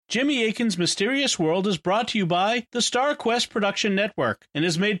Jimmy Akin's Mysterious World is brought to you by the Star Quest Production Network and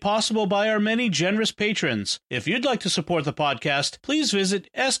is made possible by our many generous patrons. If you'd like to support the podcast, please visit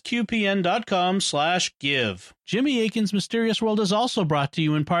sqpn.com/give. Jimmy Akin's Mysterious World is also brought to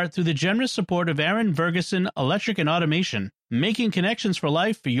you in part through the generous support of Aaron Ferguson Electric and Automation, making connections for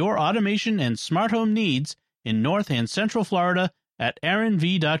life for your automation and smart home needs in North and Central Florida at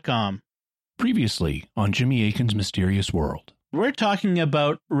aaronv.com. Previously on Jimmy Akin's Mysterious World. We're talking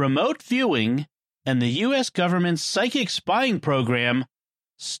about remote viewing and the U.S. government's psychic spying program,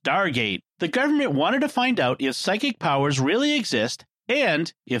 Stargate. The government wanted to find out if psychic powers really exist,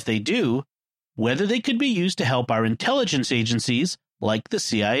 and, if they do, whether they could be used to help our intelligence agencies, like the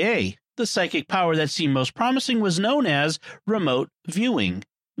CIA. The psychic power that seemed most promising was known as remote viewing.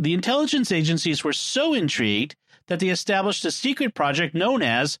 The intelligence agencies were so intrigued that they established a secret project known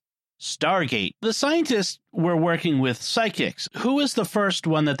as Stargate. The scientists were working with psychics. Who was the first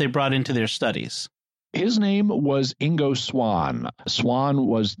one that they brought into their studies? His name was Ingo Swann. Swann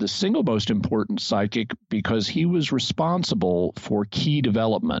was the single most important psychic because he was responsible for key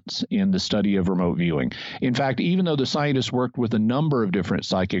developments in the study of remote viewing. In fact, even though the scientists worked with a number of different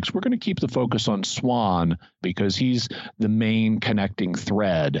psychics, we're going to keep the focus on Swann because he's the main connecting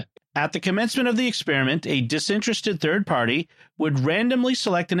thread. At the commencement of the experiment, a disinterested third party would randomly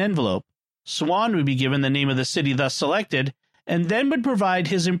select an envelope. Swann would be given the name of the city thus selected, and then would provide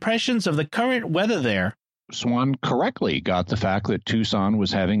his impressions of the current weather there. Swann correctly got the fact that Tucson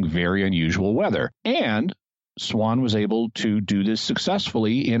was having very unusual weather, and Swann was able to do this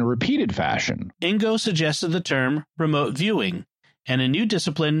successfully in a repeated fashion. Ingo suggested the term remote viewing, and a new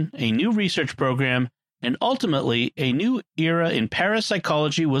discipline, a new research program, and ultimately, a new era in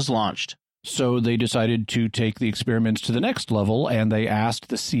parapsychology was launched. So they decided to take the experiments to the next level, and they asked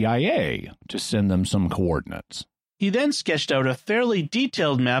the CIA to send them some coordinates. He then sketched out a fairly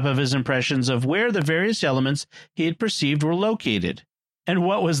detailed map of his impressions of where the various elements he had perceived were located. And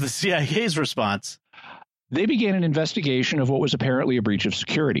what was the CIA's response? They began an investigation of what was apparently a breach of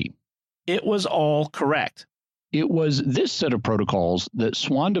security. It was all correct. It was this set of protocols that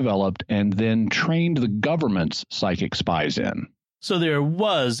Swann developed and then trained the government's psychic spies in. So there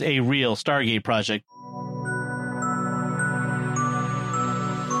was a real Stargate project.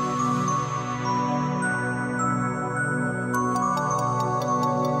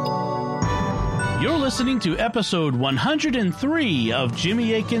 You're listening to episode 103 of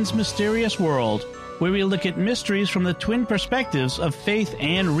Jimmy Akin's Mysterious World, where we look at mysteries from the twin perspectives of faith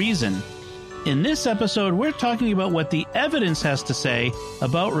and reason. In this episode, we're talking about what the evidence has to say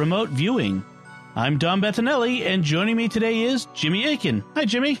about remote viewing. I'm Dom Bettinelli, and joining me today is Jimmy Akin. Hi,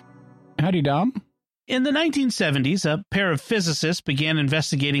 Jimmy. Howdy, Dom. In the 1970s, a pair of physicists began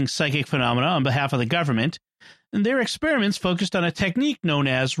investigating psychic phenomena on behalf of the government, and their experiments focused on a technique known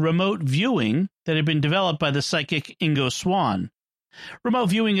as remote viewing that had been developed by the psychic Ingo Swann. Remote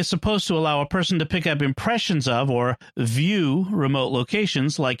viewing is supposed to allow a person to pick up impressions of or view remote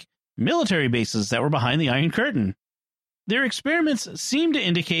locations like military bases that were behind the Iron Curtain. Their experiments seemed to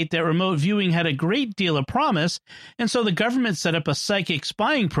indicate that remote viewing had a great deal of promise, and so the government set up a psychic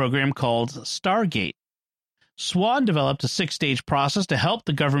spying program called Stargate. Swann developed a 6-stage process to help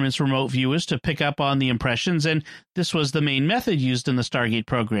the government's remote viewers to pick up on the impressions, and this was the main method used in the Stargate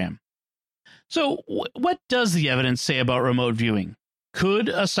program. So, what does the evidence say about remote viewing? Could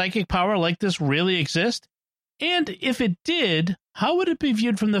a psychic power like this really exist? And if it did, how would it be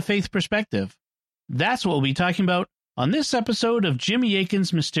viewed from the faith perspective? That's what we'll be talking about on this episode of Jimmy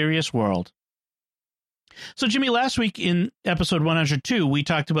Akin's Mysterious World. So, Jimmy, last week in episode 102, we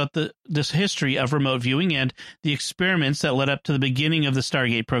talked about this history of remote viewing and the experiments that led up to the beginning of the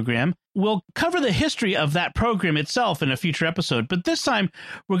Stargate program. We'll cover the history of that program itself in a future episode, but this time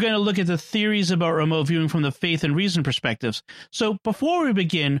we're going to look at the theories about remote viewing from the faith and reason perspectives. So, before we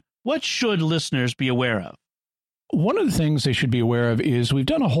begin, what should listeners be aware of? One of the things they should be aware of is we've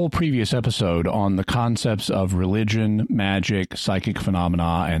done a whole previous episode on the concepts of religion, magic, psychic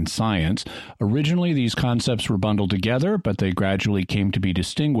phenomena, and science. Originally, these concepts were bundled together, but they gradually came to be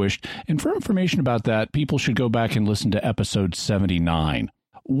distinguished. And for information about that, people should go back and listen to episode 79.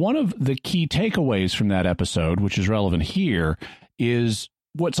 One of the key takeaways from that episode, which is relevant here, is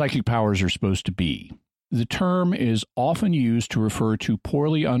what psychic powers are supposed to be. The term is often used to refer to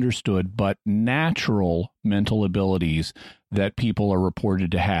poorly understood but natural mental abilities that people are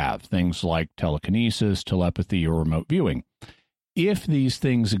reported to have, things like telekinesis, telepathy, or remote viewing. If these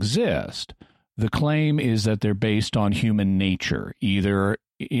things exist, the claim is that they're based on human nature, either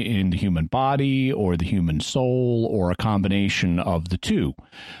in the human body or the human soul or a combination of the two.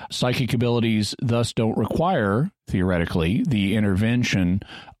 Psychic abilities thus don't require, theoretically, the intervention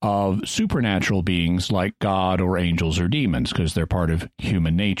of supernatural beings like God or angels or demons because they're part of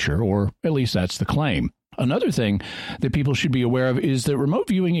human nature, or at least that's the claim. Another thing that people should be aware of is that remote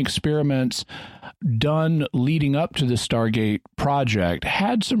viewing experiments done leading up to the Stargate project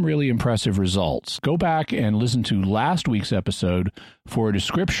had some really impressive results. Go back and listen to last week's episode for a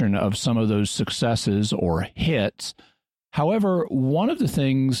description of some of those successes or hits. However, one of the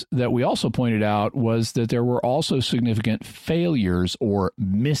things that we also pointed out was that there were also significant failures or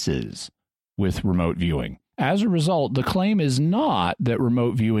misses with remote viewing. As a result, the claim is not that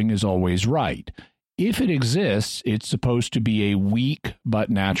remote viewing is always right. If it exists, it's supposed to be a weak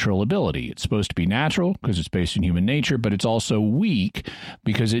but natural ability. It's supposed to be natural because it's based in human nature, but it's also weak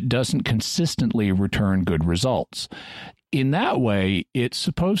because it doesn't consistently return good results. In that way, it's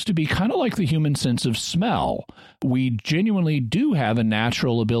supposed to be kind of like the human sense of smell. We genuinely do have a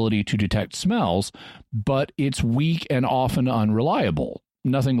natural ability to detect smells, but it's weak and often unreliable.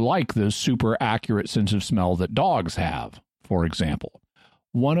 Nothing like the super accurate sense of smell that dogs have, for example.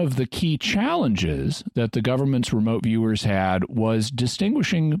 One of the key challenges that the government's remote viewers had was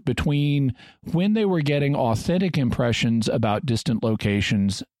distinguishing between when they were getting authentic impressions about distant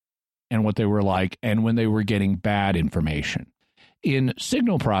locations and what they were like, and when they were getting bad information. In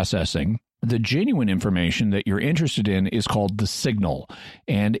signal processing, the genuine information that you're interested in is called the signal,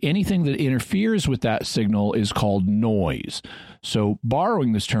 and anything that interferes with that signal is called noise. So,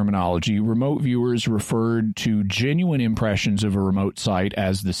 borrowing this terminology, remote viewers referred to genuine impressions of a remote site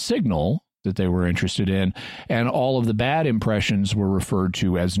as the signal that they were interested in, and all of the bad impressions were referred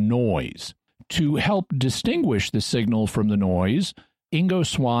to as noise. To help distinguish the signal from the noise, Ingo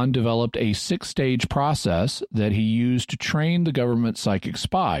Swann developed a 6-stage process that he used to train the government psychic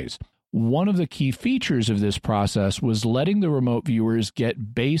spies. One of the key features of this process was letting the remote viewers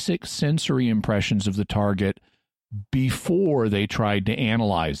get basic sensory impressions of the target before they tried to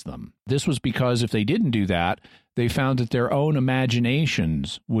analyze them. This was because if they didn't do that, they found that their own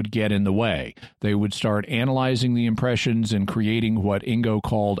imaginations would get in the way. They would start analyzing the impressions and creating what Ingo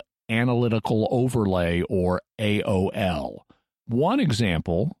called analytical overlay, or AOL. One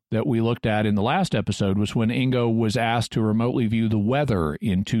example that we looked at in the last episode was when Ingo was asked to remotely view the weather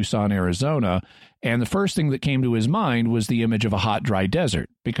in Tucson, Arizona, and the first thing that came to his mind was the image of a hot, dry desert,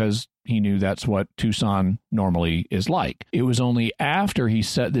 because he knew that's what Tucson normally is like. It was only after he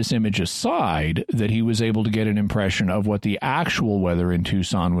set this image aside that he was able to get an impression of what the actual weather in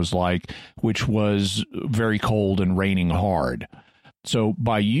Tucson was like, which was very cold and raining hard. So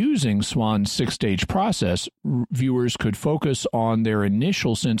by using Swann's 6-stage process, viewers could focus on their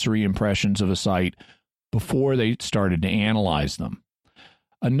initial sensory impressions of a site before they started to analyze them.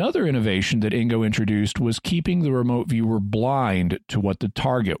 Another innovation that Ingo introduced was keeping the remote viewer blind to what the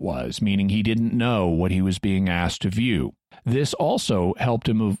target was, meaning he didn't know what he was being asked to view. This also helped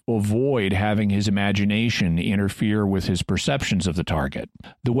him avoid having his imagination interfere with his perceptions of the target.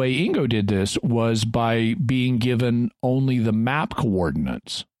 The way Ingo did this was by being given only the map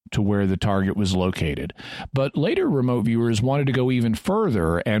coordinates to where the target was located. But later remote viewers wanted to go even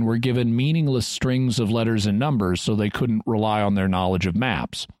further and were given meaningless strings of letters and numbers so they couldn't rely on their knowledge of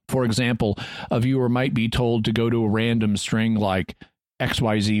maps. For example, a viewer might be told to go to a random string like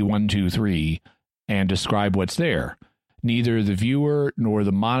XYZ123 and describe what's there. Neither the viewer nor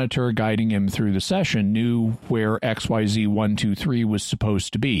the monitor guiding him through the session knew where XYZ123 was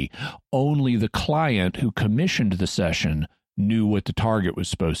supposed to be. Only the client who commissioned the session knew what the target was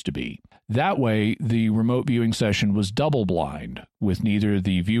supposed to be. That way, the remote viewing session was double blind, with neither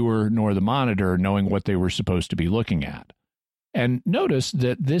the viewer nor the monitor knowing what they were supposed to be looking at. And notice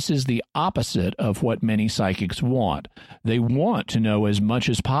that this is the opposite of what many psychics want. They want to know as much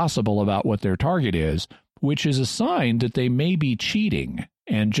as possible about what their target is, which is a sign that they may be cheating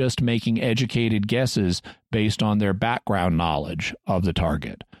and just making educated guesses based on their background knowledge of the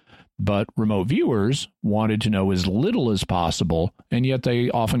target. But remote viewers wanted to know as little as possible, and yet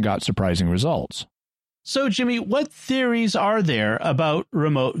they often got surprising results. So, Jimmy, what theories are there about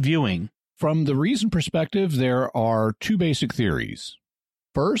remote viewing? From the reason perspective, there are 2 basic theories.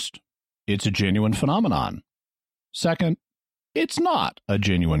 First, it's a genuine phenomenon. Second, it's not a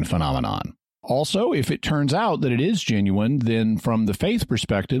genuine phenomenon. Also, if it turns out that it is genuine, then from the faith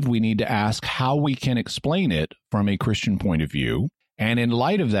perspective, we need to ask how we can explain it from a Christian point of view. And in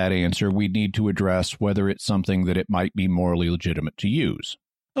light of that answer, we need to address whether it's something that it might be morally legitimate to use.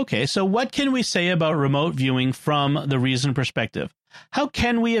 Okay, so what can we say about remote viewing from the reason perspective? How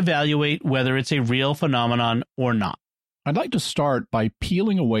can we evaluate whether it's a real phenomenon or not? I'd like to start by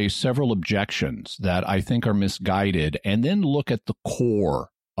peeling away several objections that I think are misguided and then look at the core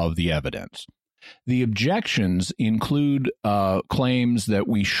of the evidence. The objections include claims that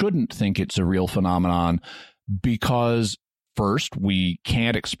we shouldn't think it's a real phenomenon because, first, we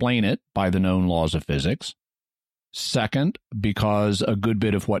can't explain it by the known laws of physics. Second, because a good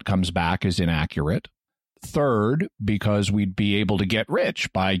bit of what comes back is inaccurate. Third, because we'd be able to get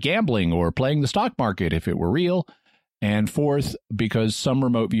rich by gambling or playing the stock market if it were real. And fourth, because some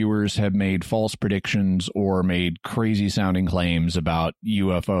remote viewers have made false predictions or made crazy-sounding claims about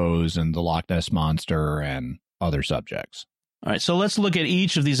UFOs and the Loch Ness Monster and other subjects. All right, so let's look at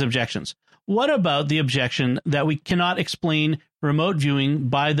each of these objections. What about the objection that we cannot explain remote viewing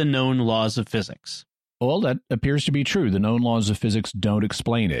by the known laws of physics? Well, that appears to be true. The known laws of physics don't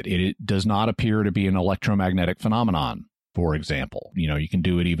explain it. It does not appear to be an electromagnetic phenomenon, for example. You can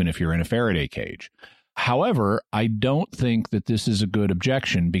do it even if you're in a Faraday cage. However, I don't think that this is a good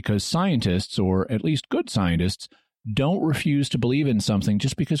objection because scientists, or at least good scientists, don't refuse to believe in something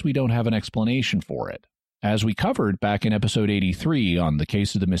just because we don't have an explanation for it. As we covered back in episode 83 on the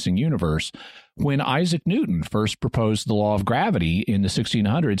case of the missing universe, when Isaac Newton first proposed the law of gravity in the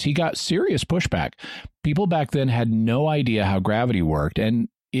 1600s, he got serious pushback. People back then had no idea how gravity worked, and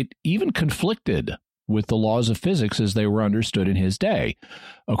it even conflicted with the laws of physics as they were understood in his day.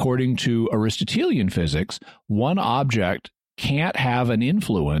 According to Aristotelian physics, one object can't have an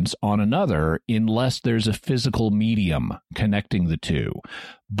influence on another unless there's a physical medium connecting the two.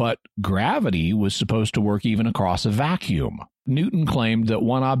 But gravity was supposed to work even across a vacuum. Newton claimed that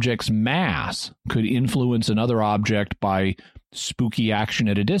one object's mass could influence another object by spooky action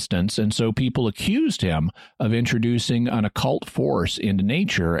at a distance, and so people accused him of introducing an occult force into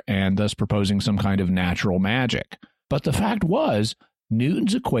nature and thus proposing some kind of natural magic. But the fact was,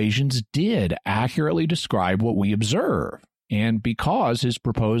 Newton's equations did accurately describe what we observe, and because his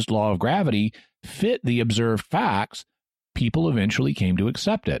proposed law of gravity fit the observed facts, people eventually came to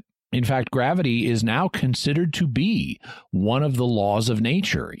accept it. In fact, gravity is now considered to be one of the laws of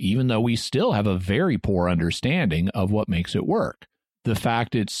nature, even though we still have a very poor understanding of what makes it work. The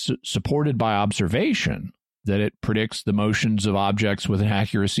fact it's supported by observation, that it predicts the motions of objects with an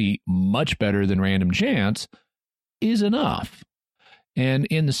accuracy much better than random chance, is enough. And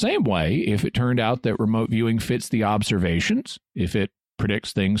in the same way, if it turned out that remote viewing fits the observations, if it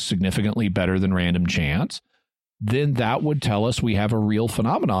predicts things significantly better than random chance, then that would tell us we have a real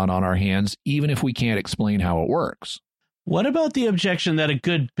phenomenon on our hands, even if we can't explain how it works. What about the objection that a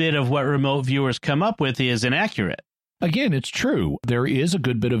good bit of what remote viewers come up with is inaccurate? Again, it's true. There is a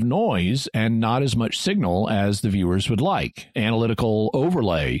good bit of noise and not as much signal as the viewers would like. Analytical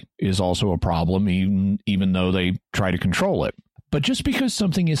overlay is also a problem, even though they try to control it. But just because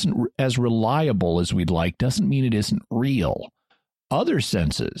something isn't as reliable as we'd like doesn't mean it isn't real. Other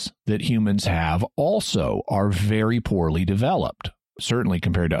senses that humans have also are very poorly developed, certainly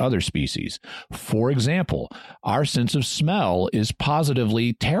compared to other species. For example, our sense of smell is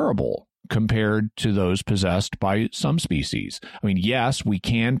positively terrible compared to those possessed by some species. I mean, yes, we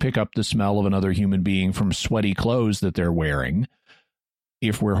can pick up the smell of another human being from sweaty clothes that they're wearing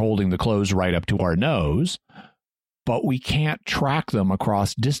if we're holding the clothes right up to our nose, but we can't track them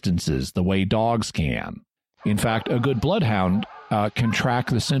across distances the way dogs can. In fact, a good bloodhound can track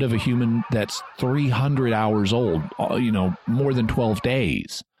the scent of a human that's 300 hours old, more than 12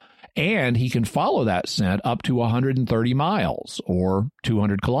 days. And he can follow that scent up to 130 miles or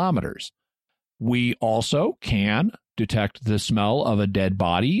 200 kilometers. We also can detect the smell of a dead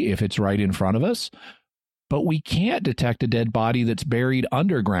body if it's right in front of us, but we can't detect a dead body that's buried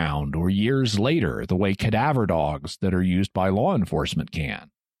underground or years later, the way cadaver dogs that are used by law enforcement can.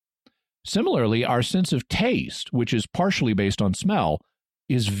 Similarly, our sense of taste, which is partially based on smell,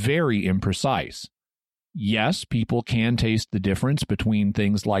 is very imprecise. Yes, people can taste the difference between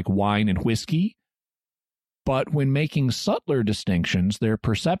things like wine and whiskey, but when making subtler distinctions, their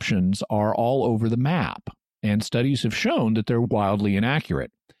perceptions are all over the map, and studies have shown that they're wildly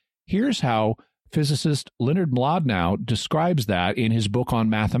inaccurate. Here's how physicist Leonard Mlodinow describes that in his book on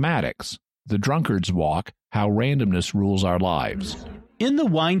mathematics, The Drunkard's Walk: How Randomness Rules Our Lives. In the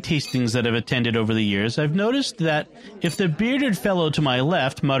wine tastings that I've attended over the years, I've noticed that if the bearded fellow to my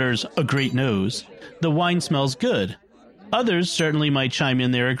left mutters, "a great nose," the wine smells good. Others certainly might chime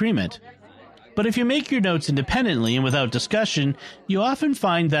in their agreement. But if you make your notes independently and without discussion, you often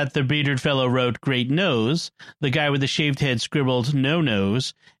find that the bearded fellow wrote "great nose," the guy with the shaved head scribbled "no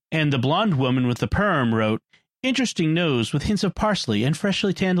nose," and the blonde woman with the perm wrote "interesting nose with hints of parsley and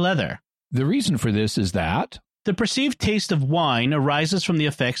freshly tanned leather." The reason for this is that The perceived taste of wine arises from the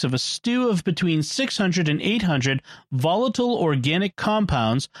effects of a stew of between 600 and 800 volatile organic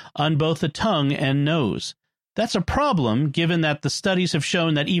compounds on both the tongue and nose. That's a problem, given that the studies have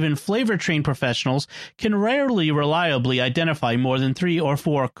shown that even flavor-trained professionals can rarely reliably identify more than 3 or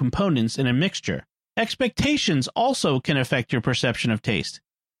 4 components in a mixture. Expectations also can affect your perception of taste.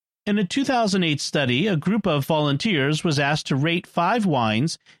 In a 2008 study, a group of volunteers was asked to rate 5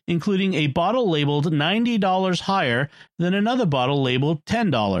 wines, including a bottle labeled $90 higher than another bottle labeled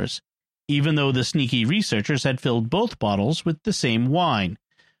 $10, even though the sneaky researchers had filled both bottles with the same wine.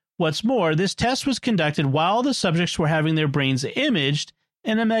 What's more, this test was conducted while the subjects were having their brains imaged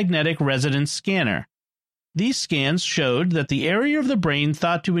in a magnetic resonance scanner. These scans showed that the area of the brain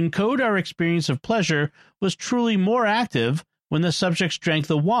thought to encode our experience of pleasure was truly more active when the subjects drank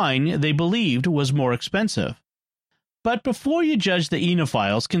the wine they believed was more expensive. But before you judge the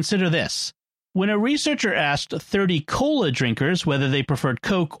enophiles, consider this. When a researcher asked 30 cola drinkers whether they preferred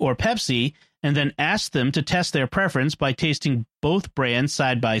Coke or Pepsi, and then asked them to test their preference by tasting both brands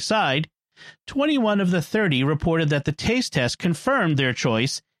side by side, 21 of the 30 reported that the taste test confirmed their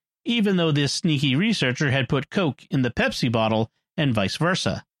choice, even though this sneaky researcher had put Coke in the Pepsi bottle and vice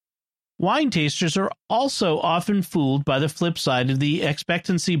versa. Wine tasters are also often fooled by the flip side of the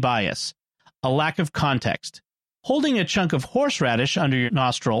expectancy bias, a lack of context. Holding a chunk of horseradish under your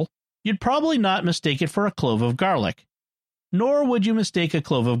nostril, you'd probably not mistake it for a clove of garlic. Nor would you mistake a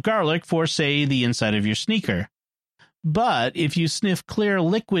clove of garlic for, say, the inside of your sneaker. But if you sniff clear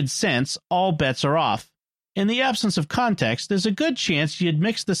liquid scents, all bets are off. In the absence of context, there's a good chance you'd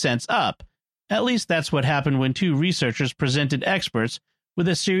mix the scents up. At least that's what happened when 2 researchers presented experts with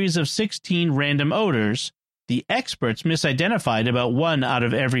a series of 16 random odors. The experts misidentified about 1 out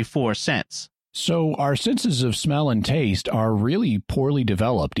of every 4 scents. So our senses of smell and taste are really poorly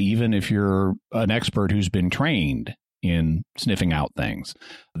developed, even if you're an expert who's been trained in sniffing out things.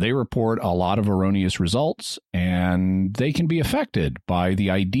 They report a lot of erroneous results, and they can be affected by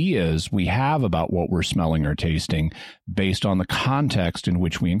the ideas we have about what we're smelling or tasting based on the context in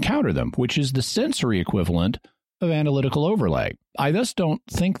which we encounter them, which is the sensory equivalent of analytical overlay. I thus don't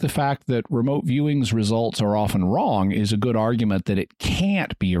think the fact that remote viewing's results are often wrong is a good argument that it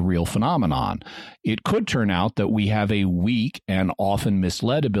can't be a real phenomenon. It could turn out that we have a weak and often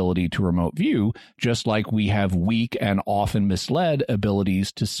misled ability to remote view, just like we have weak and often misled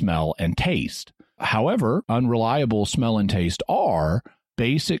abilities to smell and taste. However, unreliable smell and taste are.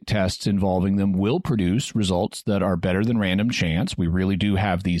 Basic tests involving them will produce results that are better than random chance. We really do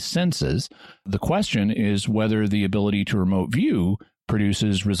have these senses. The question is whether the ability to remote view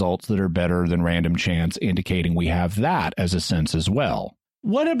produces results that are better than random chance, indicating we have that as a sense as well.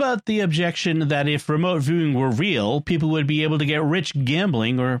 What about the objection that if remote viewing were real, people would be able to get rich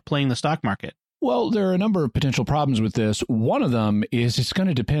gambling or playing the stock market? Well, there are a number of potential problems with this. One of them is it's going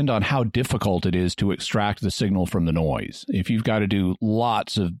to depend on how difficult it is to extract the signal from the noise. If you've got to do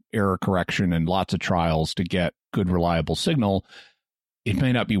lots of error correction and lots of trials to get good, reliable signal, it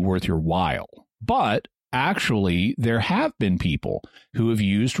may not be worth your while. But actually, there have been people who have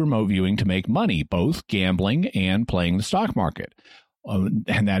used remote viewing to make money, both gambling and playing the stock market.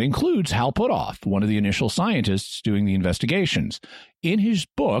 And that includes Hal Puthoff, one of the initial scientists doing the investigations. In his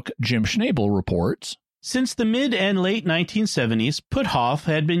book, Jim Schnabel reports, since the mid and late 1970s, Puthoff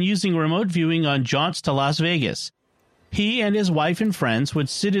had been using remote viewing on jaunts to Las Vegas. He and his wife and friends would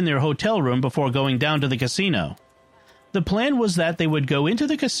sit in their hotel room before going down to the casino. The plan was that they would go into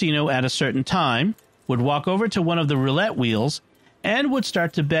the casino at a certain time, would walk over to one of the roulette wheels, and would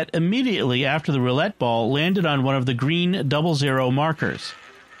start to bet immediately after the roulette ball landed on one of the green 00 markers.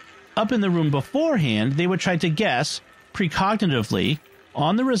 Up in the room beforehand, they would try to guess, precognitively,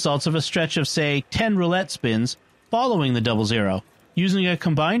 on the results of a stretch of, say, 10 roulette spins following the 00, using a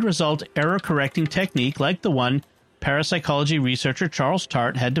combined result error-correcting technique like the one parapsychology researcher Charles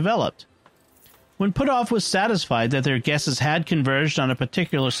Tart had developed. When Puthoff was satisfied that their guesses had converged on a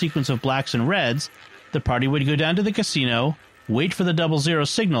particular sequence of blacks and reds, the party would go down to the casino, wait for the 00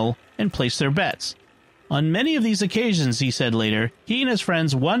 signal, and place their bets. On many of these occasions, he said later, he and his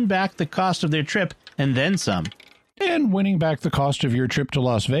friends won back the cost of their trip and then some. And winning back the cost of your trip to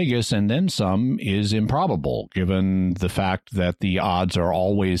Las Vegas and then some is improbable, given the fact that the odds are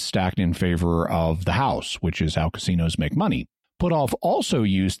always stacked in favor of the house, which is how casinos make money. Puthoff also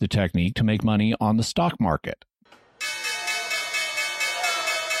used the technique to make money on the stock market.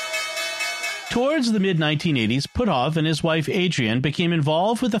 Towards the mid-1980s, Puthoff and his wife Adrienne became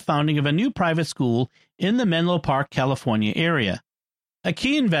involved with the founding of a new private school in the Menlo Park, California area. A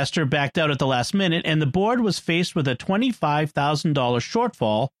key investor backed out at the last minute, and the board was faced with a $25,000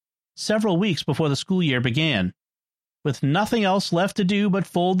 shortfall, several weeks before the school year began. With nothing else left to do but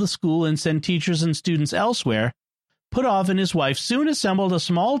fold the school and send teachers and students elsewhere, Puthoff and his wife soon assembled a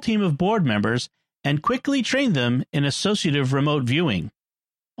small team of board members and quickly trained them in associative remote viewing.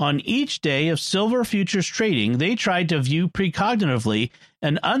 On each day of Silver Futures trading, they tried to view precognitively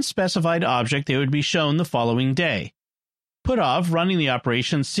an unspecified object they would be shown the following day. Puthoff, running the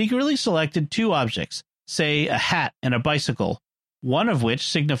operation, secretly selected two objects, say a hat and a bicycle, one of which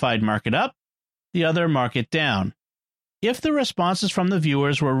signified mark it up, the other mark it down. If the responses from the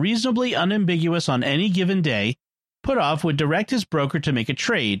viewers were reasonably unambiguous on any given day, Puthoff would direct his broker to make a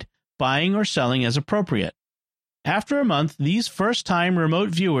trade, buying or selling as appropriate. After a month, these first-time remote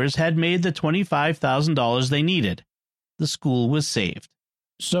viewers had made the $25,000 they needed. The school was saved.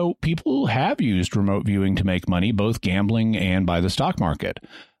 So people have used remote viewing to make money, both gambling and by the stock market.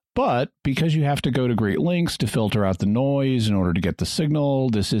 But because you have to go to great lengths to filter out the noise in order to get the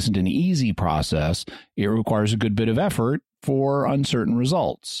signal, this isn't an easy process. It requires a good bit of effort for uncertain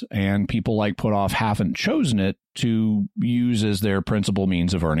results. And people like Puthoff haven't chosen it to use as their principal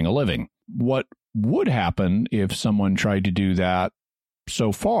means of earning a living. What would happen if someone tried to do that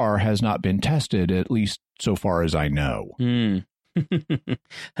so far has not been tested, at least so far as I know.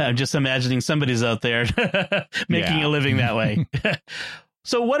 I'm just imagining somebody's out there making a living that way.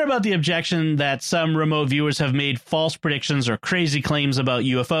 So what about the objection that some remote viewers have made false predictions or crazy claims about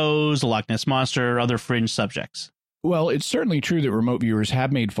UFOs, the Loch Ness Monster, or other fringe subjects? Well, it's certainly true that remote viewers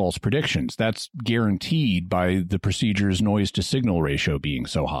have made false predictions. That's guaranteed by the procedure's noise-to-signal ratio being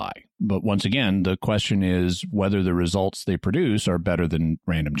so high. But once again, the question is whether the results they produce are better than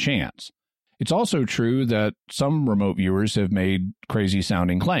random chance. It's also true that some remote viewers have made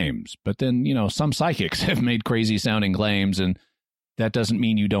crazy-sounding claims. But then, some psychics have made crazy-sounding claims, and that doesn't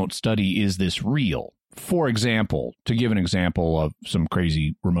mean you don't study, is this real? For example, to give an example of some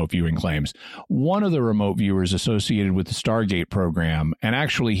crazy remote viewing claims, one of the remote viewers associated with the Stargate program, and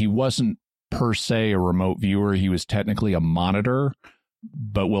actually he wasn't per se a remote viewer, he was technically a monitor,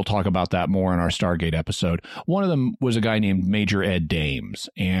 but we'll talk about that more in our Stargate episode. One of them was a guy named Major Ed Dames,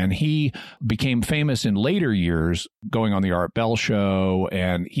 and he became famous in later years going on the Art Bell show,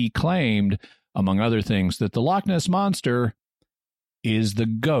 and he claimed, among other things, that the Loch Ness Monster is the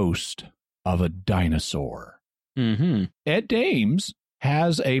ghost of a dinosaur. Ed Dames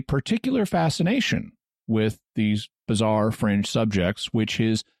has a particular fascination with these bizarre fringe subjects, which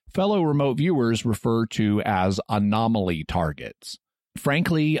his fellow remote viewers refer to as anomaly targets.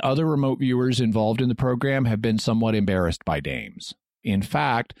 Frankly, other remote viewers involved in the program have been somewhat embarrassed by Dames. In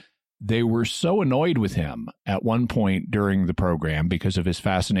fact, they were so annoyed with him at one point during the program because of his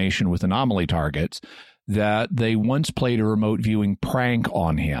fascination with anomaly targets that they once played a remote viewing prank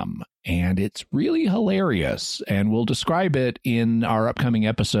on him. And it's really hilarious, and we'll describe it in our upcoming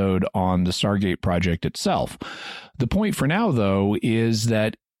episode on the Stargate project itself. The point for now, though, is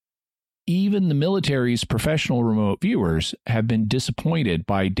that even the military's professional remote viewers have been disappointed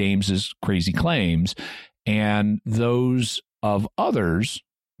by Dames's crazy claims, and those of others,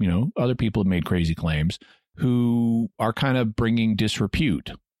 other people have made crazy claims, who are kind of bringing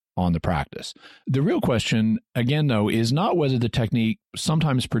disrepute on the practice. The real question, again, though, is not whether the technique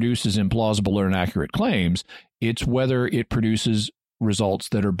sometimes produces implausible or inaccurate claims. It's whether it produces results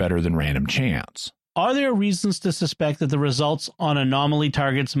that are better than random chance. Are there reasons to suspect that the results on anomaly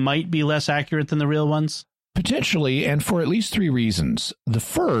targets might be less accurate than the real ones? Potentially, and for at least three reasons. The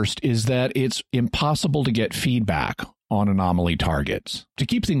first is that it's impossible to get feedback on anomaly targets. To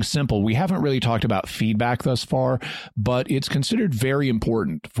keep things simple, we haven't really talked about feedback thus far, but it's considered very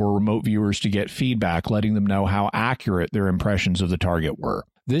important for remote viewers to get feedback, letting them know how accurate their impressions of the target were.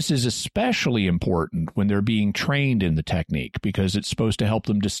 This is especially important when they're being trained in the technique because it's supposed to help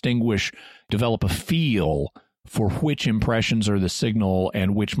them develop a feel for which impressions are the signal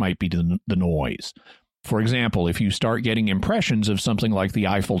and which might be the noise. For example, if you start getting impressions of something like the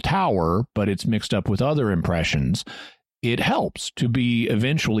Eiffel Tower, but it's mixed up with other impressions, it helps to be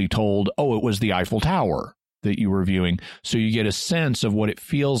eventually told, oh, it was the Eiffel Tower that you were viewing, so you get a sense of what it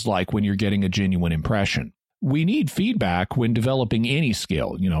feels like when you're getting a genuine impression. We need feedback when developing any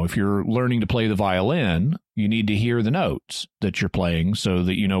skill. If you're learning to play the violin, you need to hear the notes that you're playing so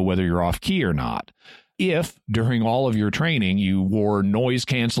that you know whether you're off key or not. If, during all of your training, you wore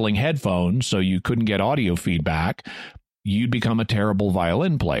noise-canceling headphones so you couldn't get audio feedback, you'd become a terrible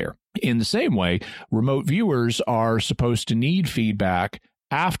violin player. In the same way, remote viewers are supposed to need feedback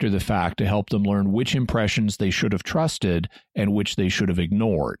after the fact to help them learn which impressions they should have trusted and which they should have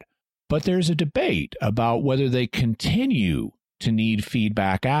ignored. But there's a debate about whether they continue to need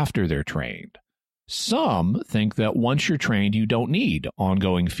feedback after they're trained. Some think that once you're trained, you don't need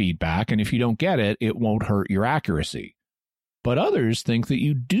ongoing feedback, and if you don't get it, it won't hurt your accuracy. But others think that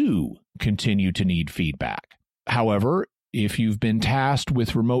you do continue to need feedback. However, if you've been tasked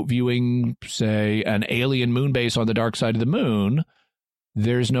with remote viewing, say, an alien moon base on the dark side of the moon,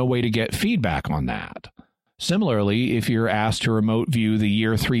 there's no way to get feedback on that. Similarly, if you're asked to remote view the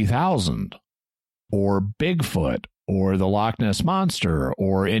year 3000, or Bigfoot, or the Loch Ness Monster,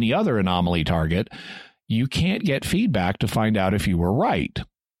 or any other anomaly target, you can't get feedback to find out if you were right.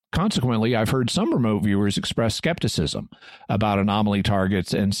 Consequently, I've heard some remote viewers express skepticism about anomaly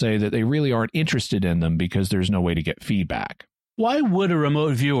targets and say that they really aren't interested in them because there's no way to get feedback. Why would a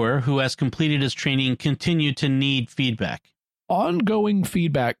remote viewer who has completed his training continue to need feedback? Ongoing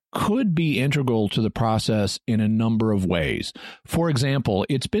feedback could be integral to the process in a number of ways. For example,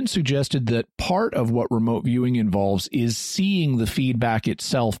 it's been suggested that part of what remote viewing involves is seeing the feedback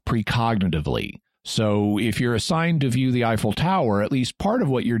itself precognitively. So if you're assigned to view the Eiffel Tower, at least part of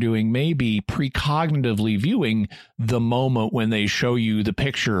what you're doing may be precognitively viewing the moment when they show you the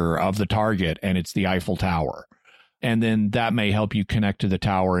picture of the target and it's the Eiffel Tower. And then that may help you connect to the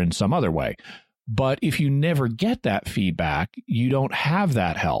tower in some other way. But if you never get that feedback, you don't have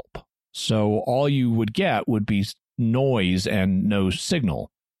that help. So all you would get would be noise and no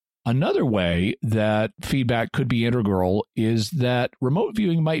signal. Another way that feedback could be integral is that remote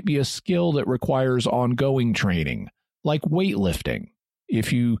viewing might be a skill that requires ongoing training, like weightlifting.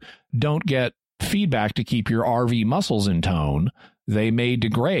 If you don't get feedback to keep your RV muscles in tone, they may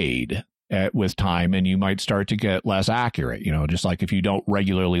degrade with time and you might start to get less accurate. Just like if you don't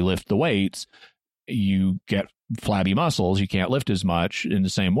regularly lift the weights, you get flabby muscles, you can't lift as much. In the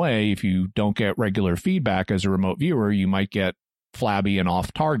same way, if you don't get regular feedback as a remote viewer, you might get flabby and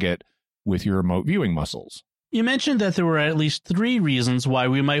off target with your remote viewing muscles. You mentioned that there were at least 3 reasons why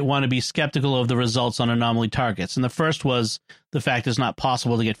we might want to be skeptical of the results on anomaly targets. And the first was the fact it's not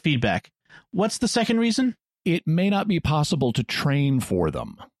possible to get feedback. What's the second reason? It may not be possible to train for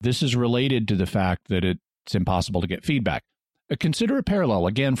them. This is related to the fact that it's impossible to get feedback. Consider a parallel,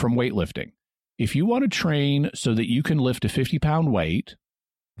 again, from weightlifting. If you want to train so that you can lift a 50-pound weight,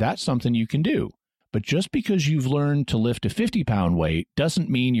 that's something you can do. But just because you've learned to lift a 50-pound weight doesn't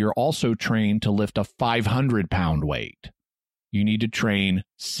mean you're also trained to lift a 500-pound weight. You need to train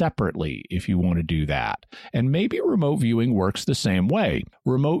separately if you want to do that. And maybe remote viewing works the same way.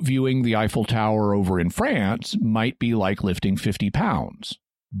 Remote viewing the Eiffel Tower over in France might be like lifting 50 pounds.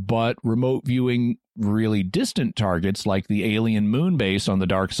 But remote viewing really distant targets like the alien moon base on the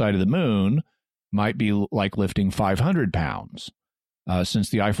dark side of the moon might be like lifting 500 pounds. Since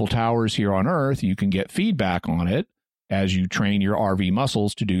the Eiffel Tower is here on Earth, you can get feedback on it as you train your RV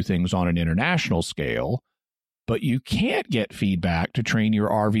muscles to do things on an international scale, but you can't get feedback to train your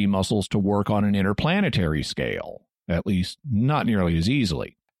RV muscles to work on an interplanetary scale, at least not nearly as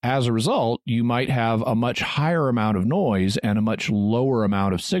easily. As a result, you might have a much higher amount of noise and a much lower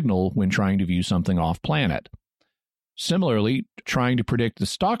amount of signal when trying to view something off-planet. Similarly, trying to predict the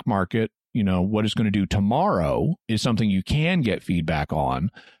stock market, what it's going to do tomorrow is something you can get feedback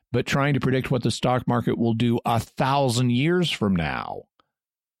on, but trying to predict what the stock market will do 1,000 years from now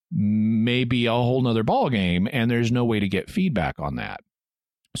may be a whole nother ballgame, and there's no way to get feedback on that.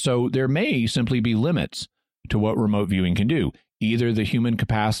 So there may simply be limits to what remote viewing can do. Either the human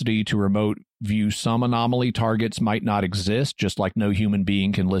capacity to remote view some anomaly targets might not exist, just like no human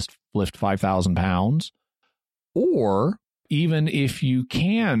being can lift 5,000 pounds, or even if you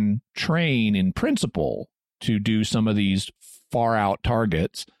can train in principle to do some of these far out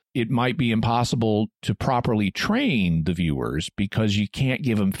targets, it might be impossible to properly train the viewers because you can't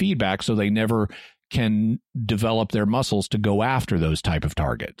give them feedback, so they never can develop their muscles to go after those type of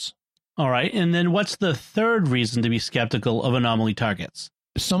targets. All right. And then what's the third reason to be skeptical of anomaly targets?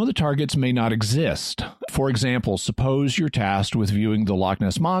 Some of the targets may not exist. For example, suppose you're tasked with viewing the Loch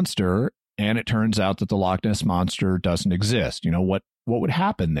Ness Monster, and it turns out that the Loch Ness Monster doesn't exist. What would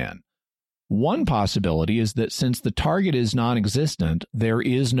happen then? One possibility is that since the target is non-existent, there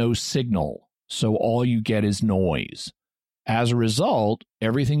is no signal, so all you get is noise. As a result,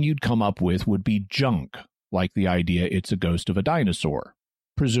 everything you'd come up with would be junk, like the idea it's a ghost of a dinosaur.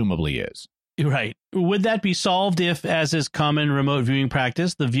 Presumably is. Right. Would that be solved if, as is common remote viewing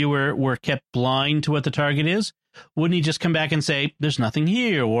practice, the viewer were kept blind to what the target is? Wouldn't he just come back and say, there's nothing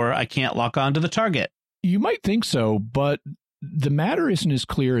here, or I can't lock on to the target? You might think so, but the matter isn't as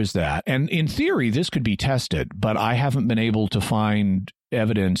clear as that. And in theory, this could be tested, but I haven't been able to find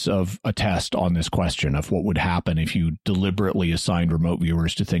evidence of a test on this question of what would happen if you deliberately assigned remote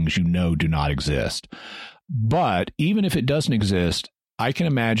viewers to things you know do not exist. But even if it doesn't exist, I can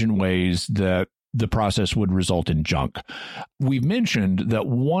imagine ways that the process would result in junk. We've mentioned that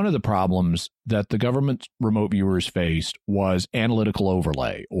one of the problems that the government remote viewers faced was analytical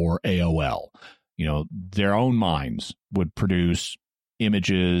overlay, or AOL. Their own minds would produce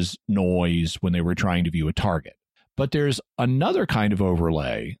images, noise when they were trying to view a target. But there's another kind of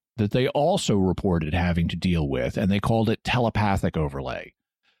overlay that they also reported having to deal with, and they called it telepathic overlay.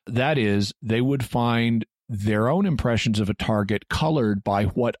 That is, they would find their own impressions of a target colored by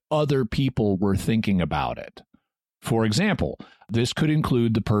what other people were thinking about it. For example, this could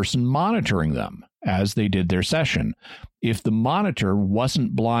include the person monitoring them as they did their session. If the monitor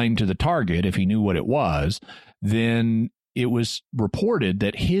wasn't blind to the target, if he knew what it was, then it was reported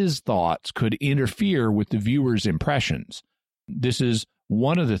that his thoughts could interfere with the viewer's impressions. This is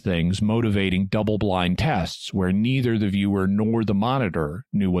one of the things motivating double-blind tests, where neither the viewer nor the monitor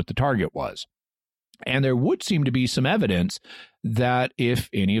knew what the target was. And there would seem to be some evidence that if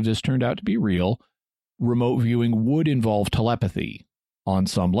any of this turned out to be real, remote viewing would involve telepathy on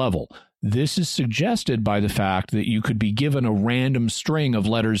some level. This is suggested by the fact that you could be given a random string of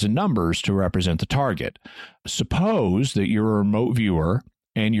letters and numbers to represent the target. Suppose that you're a remote viewer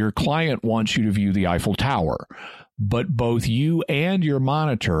and your client wants you to view the Eiffel Tower, but both you and your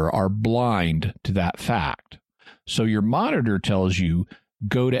monitor are blind to that fact. So your monitor tells you,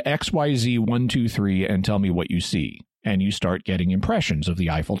 go to XYZ123 and tell me what you see. And you start getting impressions of the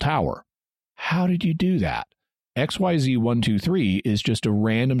Eiffel Tower. How did you do that? XYZ123 is just a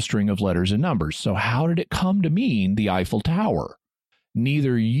random string of letters and numbers. So how did it come to mean the Eiffel Tower?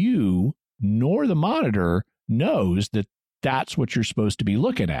 Neither you nor the monitor knows that that's what you're supposed to be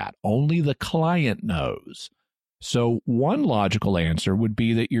looking at. Only the client knows. So one logical answer would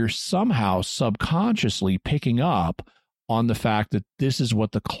be that you're somehow subconsciously picking up on the fact that this is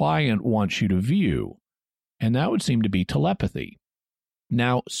what the client wants you to view. And that would seem to be telepathy.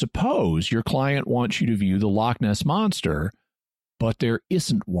 Now, suppose your client wants you to view the Loch Ness Monster, but there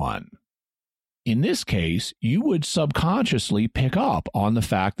isn't one. In this case, you would subconsciously pick up on the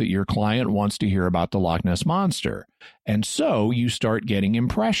fact that your client wants to hear about the Loch Ness Monster. And so you start getting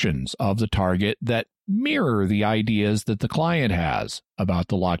impressions of the target that mirror the ideas that the client has about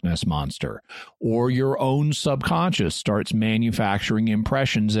the Loch Ness Monster. Or your own subconscious starts manufacturing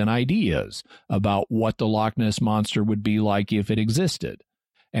impressions and ideas about what the Loch Ness Monster would be like if it existed.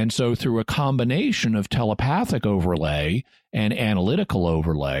 And so through a combination of telepathic overlay and analytical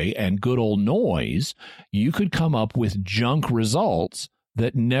overlay and good old noise, you could come up with junk results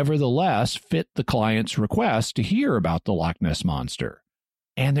that nevertheless fit the client's request to hear about the Loch Ness Monster.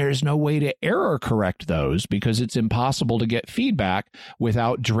 And there's no way to error correct those because it's impossible to get feedback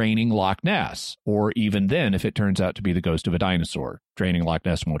without draining Loch Ness. Or even then, if it turns out to be the ghost of a dinosaur, draining Loch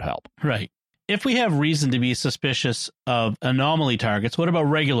Ness won't help. Right. If we have reason to be suspicious of anomaly targets, what about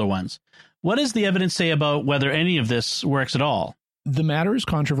regular ones? What does the evidence say about whether any of this works at all? The matter is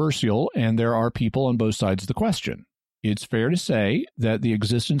controversial, and there are people on both sides of the question. It's fair to say that the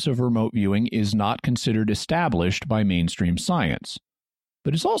existence of remote viewing is not considered established by mainstream science.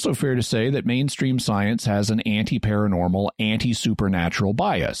 But it's also fair to say that mainstream science has an anti-paranormal, anti-supernatural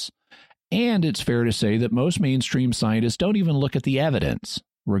bias. And it's fair to say that most mainstream scientists don't even look at the evidence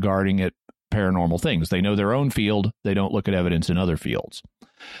regarding paranormal things. They know their own field. They don't look at evidence in other fields.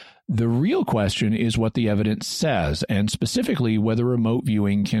 The real question is what the evidence says, and specifically whether remote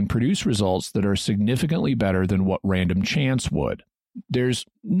viewing can produce results that are significantly better than what random chance would. There's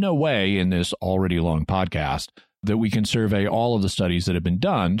no way in this already long podcast that we can survey all of the studies that have been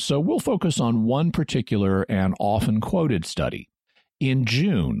done, so we'll focus on one particular and often quoted study. In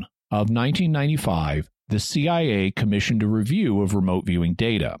June of 1995, the CIA commissioned a review of remote viewing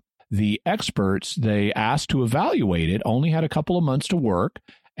data. The experts they asked to evaluate it only had a couple of months to work,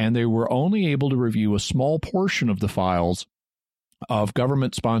 and they were only able to review a small portion of the files of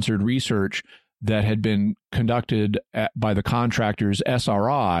government-sponsored research that had been conducted by the contractors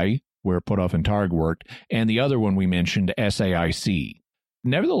SRI, where Puthoff and Targ worked, and the other one we mentioned, SAIC.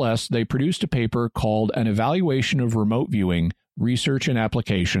 Nevertheless, they produced a paper called An Evaluation of Remote Viewing, Research and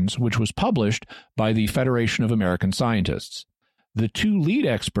Applications, which was published by the Federation of American Scientists. The two lead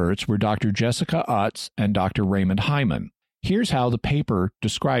experts were Dr. Jessica Utz and Dr. Raymond Hyman. Here's how the paper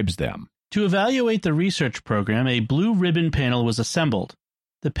describes them. To evaluate the research program, a blue ribbon panel was assembled.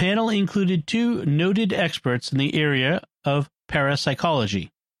 The panel included two noted experts in the area of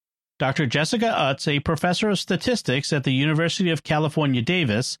parapsychology. Dr. Jessica Utz, a professor of statistics at the University of California,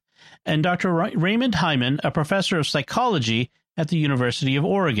 Davis, and Dr. Raymond Hyman, a professor of psychology at the University of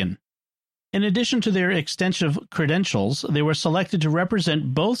Oregon. In addition to their extensive credentials, they were selected to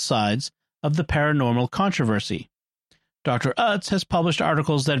represent both sides of the paranormal controversy. Dr. Utz has published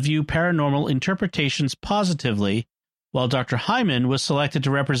articles that view paranormal interpretations positively, while Dr. Hyman was selected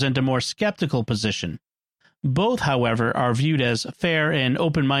to represent a more skeptical position. Both, however, are viewed as fair and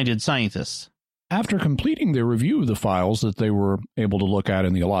open-minded scientists. After completing their review of the files that they were able to look at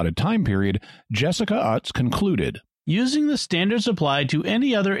in the allotted time period, Jessica Utz concluded, using the standards applied to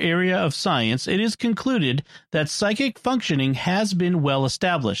any other area of science, it is concluded that psychic functioning has been well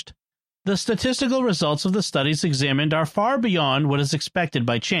established. The statistical results of the studies examined are far beyond what is expected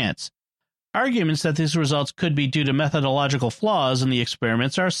by chance. Arguments that these results could be due to methodological flaws in the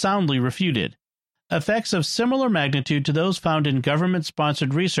experiments are soundly refuted. Effects of similar magnitude to those found in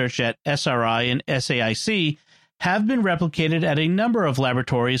government-sponsored research at SRI and SAIC have been replicated at a number of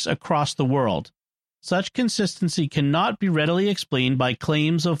laboratories across the world. Such consistency cannot be readily explained by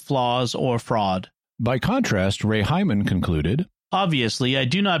claims of flaws or fraud. By contrast, Ray Hyman concluded, obviously, I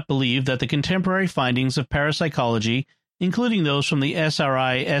do not believe that the contemporary findings of parapsychology, including those from the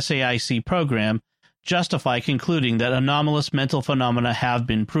SRI-SAIC program, justify concluding that anomalous mental phenomena have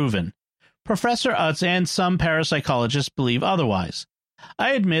been proven. Professor Utz and some parapsychologists believe otherwise.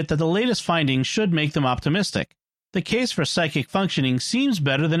 I admit that the latest findings should make them optimistic. The case for psychic functioning seems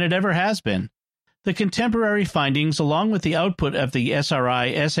better than it ever has been. The contemporary findings, along with the output of the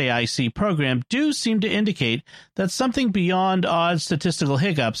SRI-SAIC program, do seem to indicate that something beyond odd statistical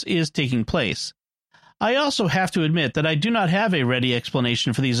hiccups is taking place. I also have to admit that I do not have a ready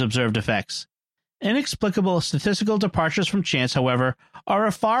explanation for these observed effects. Inexplicable statistical departures from chance, however, are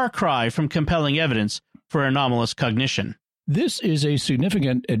a far cry from compelling evidence for anomalous cognition. This is a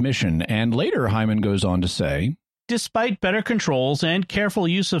significant admission, and later Hyman goes on to say, despite better controls and careful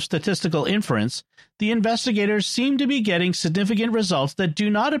use of statistical inference, the investigators seem to be getting significant results that do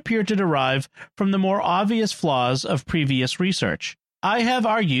not appear to derive from the more obvious flaws of previous research. I have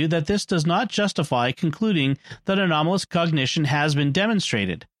argued that this does not justify concluding that anomalous cognition has been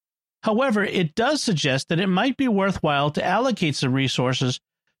demonstrated. However, it does suggest that it might be worthwhile to allocate some resources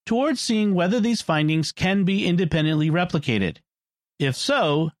towards seeing whether these findings can be independently replicated. If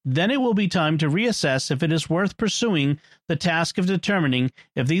so, then it will be time to reassess if it is worth pursuing the task of determining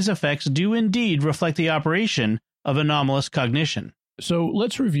if these effects do indeed reflect the operation of anomalous cognition. So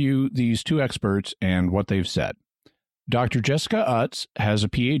let's review these two experts and what they've said. Dr. Jessica Utz has a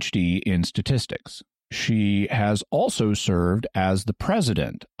PhD in statistics. She has also served as the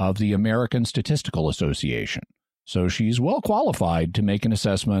president of the American Statistical Association. So she's well qualified to make an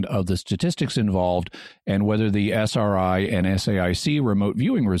assessment of the statistics involved and whether the SRI and SAIC remote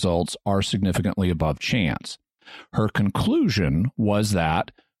viewing results are significantly above chance. Her conclusion was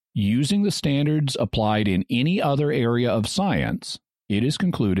that, using the standards applied in any other area of science, it is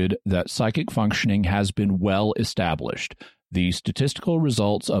concluded that psychic functioning has been well established. The statistical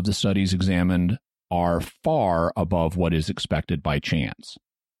results of the studies examined are far above what is expected by chance.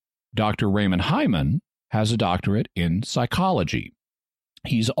 Dr. Raymond Hyman has a doctorate in psychology.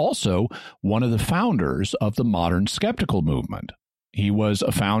 He's also one of the founders of the modern skeptical movement. He was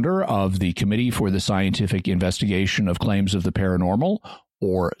a founder of the Committee for the Scientific Investigation of Claims of the Paranormal,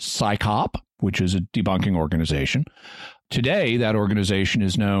 or PSYCOP, which is a debunking organization. Today, that organization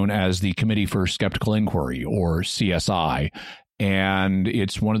is known as the Committee for Skeptical Inquiry, or CSI, and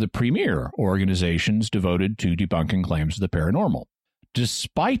it's one of the premier organizations devoted to debunking claims of the paranormal.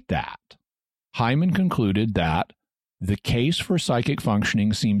 Despite that, Hyman concluded that the case for psychic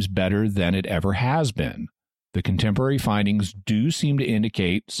functioning seems better than it ever has been. The contemporary findings do seem to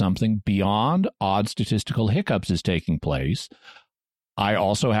indicate something beyond odd statistical hiccups is taking place. I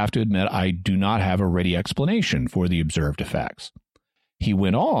also have to admit I do not have a ready explanation for the observed effects. He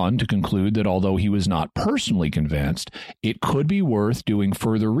went on to conclude that although he was not personally convinced, it could be worth doing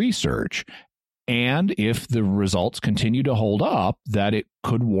further research, and if the results continue to hold up, that it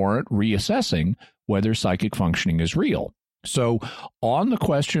could warrant reassessing whether psychic functioning is real. So, on the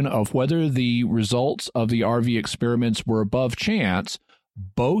question of whether the results of the RV experiments were above chance,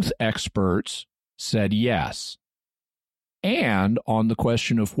 both experts said yes. And on the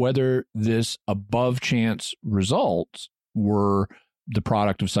question of whether this above chance results were the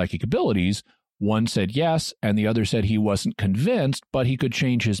product of psychic abilities, one said yes, and the other said he wasn't convinced, but he could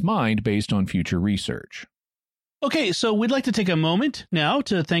change his mind based on future research. Okay, so we'd like to take a moment now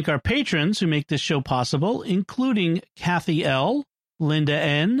to thank our patrons who make this show possible, including Kathy L., Linda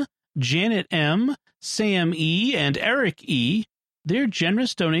N., Janet M., Sam E., and Eric E. Their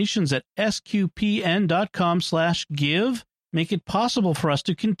generous donations at sqpn.com/give make it possible for us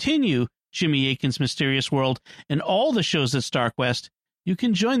to continue Jimmy Akin's Mysterious World and all the shows at StarQuest. You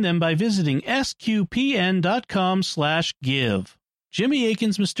can join them by visiting sqpn.com/give. Jimmy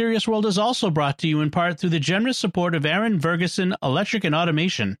Akin's Mysterious World is also brought to you in part through the generous support of Aaron Vergeson Electric and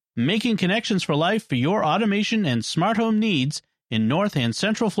Automation, making connections for life for your automation and smart home needs in North and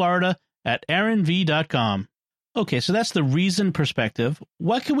Central Florida at aaronv.com. Okay, so that's the reason perspective.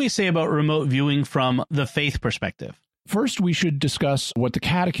 What can we say about remote viewing from the faith perspective? First, we should discuss what the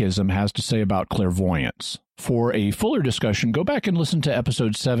Catechism has to say about clairvoyance. For a fuller discussion, go back and listen to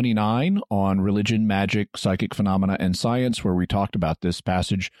episode 79 on religion, magic, psychic phenomena, and science, where we talked about this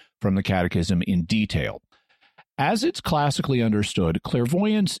passage from the Catechism in detail. As it's classically understood,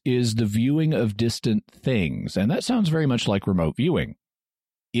 clairvoyance is the viewing of distant things, and that sounds very much like remote viewing.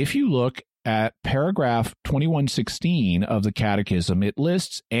 If you look at paragraph 2116 of the Catechism, it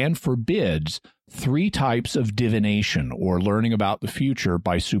lists and forbids 3 types of divination, or learning about the future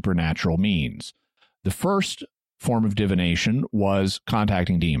by supernatural means. The first form of divination was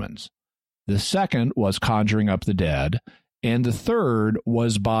contacting demons. The second was conjuring up the dead. And the third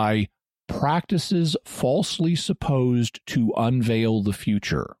was by practices falsely supposed to unveil the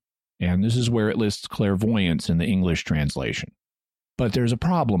future. And this is where it lists clairvoyance in the English translation. But there's a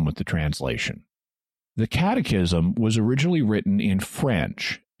problem with the translation. The Catechism was originally written in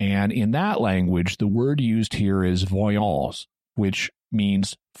French, and in that language, the word used here is voyance, which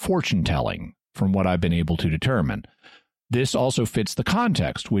means fortune-telling, from what I've been able to determine. This also fits the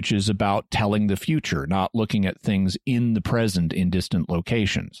context, which is about telling the future, not looking at things in the present in distant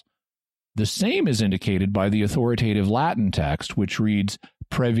locations. The same is indicated by the authoritative Latin text, which reads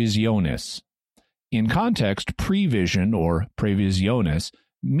previsionis. In context, prevision, or previsionis,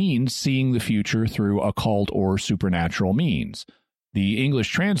 means seeing the future through occult or supernatural means. The English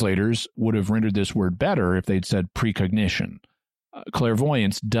translators would have rendered this word better if they'd said precognition.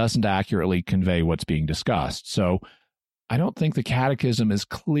 Clairvoyance doesn't accurately convey what's being discussed, so I don't think the Catechism is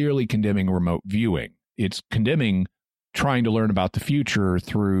clearly condemning remote viewing. It's condemning trying to learn about the future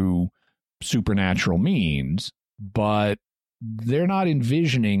through supernatural means, but they're not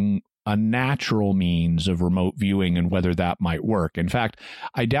envisioning a natural means of remote viewing and whether that might work. In fact,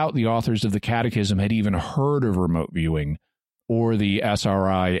 I doubt the authors of the Catechism had even heard of remote viewing or the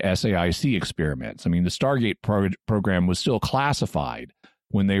SRI-SAIC experiments. I mean, the Stargate program was still classified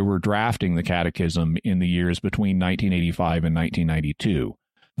when they were drafting the Catechism in the years between 1985 and 1992.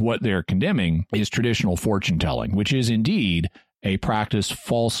 What they're condemning is traditional fortune-telling, which is indeed a practice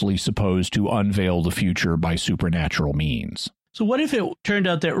falsely supposed to unveil the future by supernatural means. So what if it turned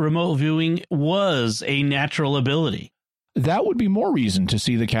out that remote viewing was a natural ability? That would be more reason to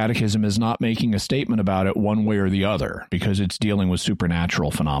see the Catechism as not making a statement about it one way or the other, because it's dealing with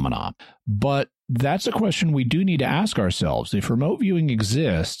supernatural phenomena. But that's a question we do need to ask ourselves. If remote viewing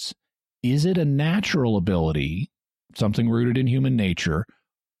exists, is it a natural ability, something rooted in human nature,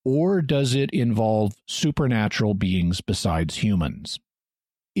 or does it involve supernatural beings besides humans?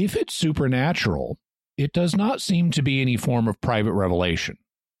 If it's supernatural, it does not seem to be any form of private revelation.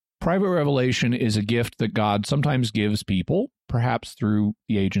 Private revelation is a gift that God sometimes gives people, perhaps through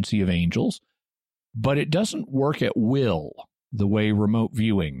the agency of angels, but it doesn't work at will the way remote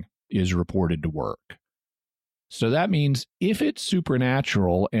viewing is reported to work. So that means if it's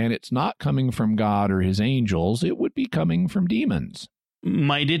supernatural and it's not coming from God or his angels, it would be coming from demons.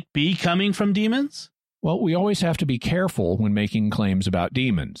 Might it be coming from demons? Well, we always have to be careful when making claims about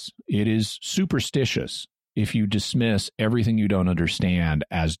demons. It is superstitious if you dismiss everything you don't understand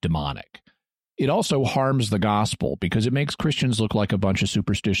as demonic. It also harms the gospel because it makes Christians look like a bunch of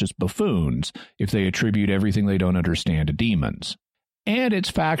superstitious buffoons if they attribute everything they don't understand to demons. And it's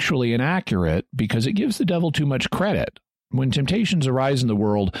factually inaccurate because it gives the devil too much credit. When temptations arise in the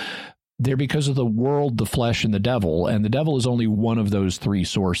world, they're because of the world, the flesh, and the devil is only one of those 3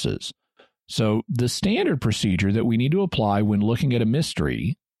 sources. So the standard procedure that we need to apply when looking at a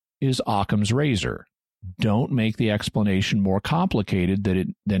mystery is Occam's razor. Don't make the explanation more complicated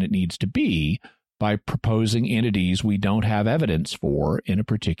than it needs to be by proposing entities we don't have evidence for in a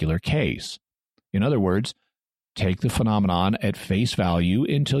particular case. In other words, take the phenomenon at face value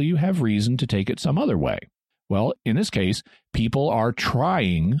until you have reason to take it some other way. Well, in this case, people are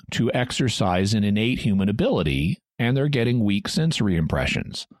trying to exercise an innate human ability, and they're getting weak sensory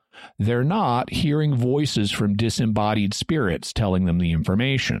impressions. They're not hearing voices from disembodied spirits telling them the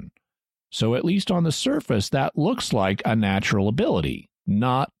information. So at least on the surface, that looks like a natural ability,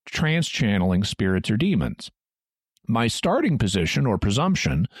 not trans-channeling spirits or demons. My starting position or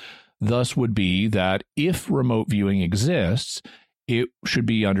presumption thus would be that if remote viewing exists, it should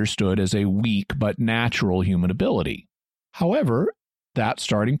be understood as a weak but natural human ability. However, that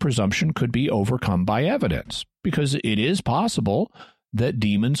starting presumption could be overcome by evidence, because it is possible that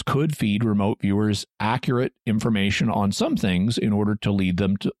demons could feed remote viewers accurate information on some things in order to lead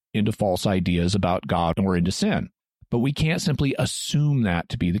them into false ideas about God or into sin. But we can't simply assume that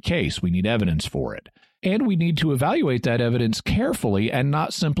to be the case. We need evidence for it. And we need to evaluate that evidence carefully and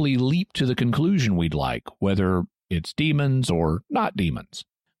not simply leap to the conclusion we'd like, whether it's demons or not demons.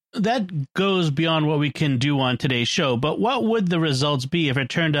 That goes beyond what we can do on today's show, but what would the results be if it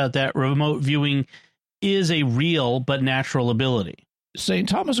turned out that remote viewing is a real but natural ability? St.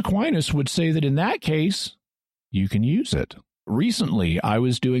 Thomas Aquinas would say that in that case, you can use it. Recently, I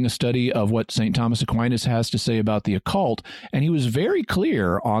was doing a study of what St. Thomas Aquinas has to say about the occult, and he was very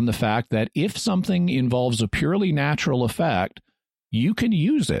clear on the fact that if something involves a purely natural effect, you can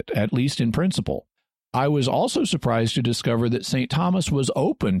use it, at least in principle. I was also surprised to discover that St. Thomas was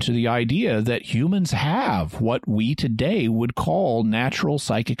open to the idea that humans have what we today would call natural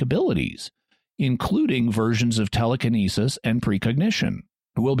psychic abilities, including versions of telekinesis and precognition.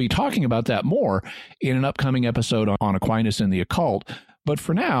 We'll be talking about that more in an upcoming episode on Aquinas and the occult, but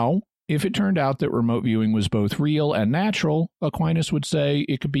for now, if it turned out that remote viewing was both real and natural, Aquinas would say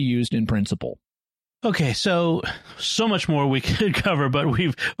it could be used in principle. Okay, so much more we could cover, but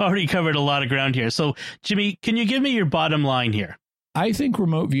we've already covered a lot of ground here. So, Jimmy, can you give me your bottom line here? I think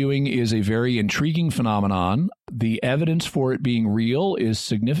remote viewing is a very intriguing phenomenon. The evidence for it being real is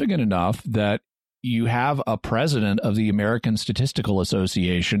significant enough that you have a president of the American Statistical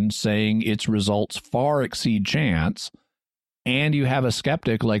Association saying its results far exceed chance, and you have a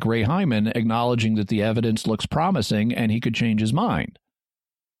skeptic like Ray Hyman acknowledging that the evidence looks promising and he could change his mind.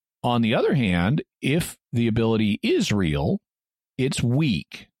 On the other hand, if the ability is real, it's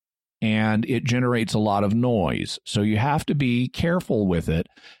weak and it generates a lot of noise. So you have to be careful with it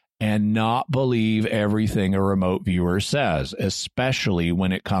and not believe everything a remote viewer says, especially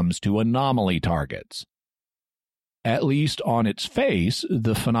when it comes to anomaly targets. At least on its face,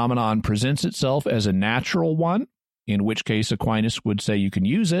 the phenomenon presents itself as a natural one, in which case Aquinas would say you can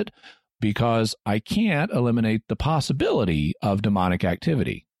use it because I can't eliminate the possibility of demonic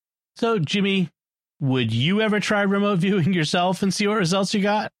activity. So, Jimmy, would you ever try remote viewing yourself and see what results you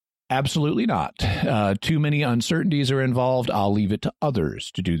got? Absolutely not. Too many uncertainties are involved. I'll leave it to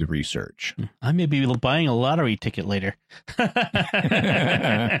others to do the research. I may be buying a lottery ticket later.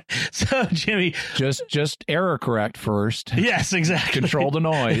 So, Jimmy. Just error correct first. Yes, exactly. Control the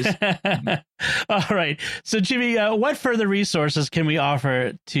noise. All right. So, Jimmy, what further resources can we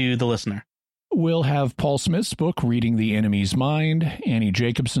offer to the listener? We'll have Paul Smith's book, Reading the Enemy's Mind, Annie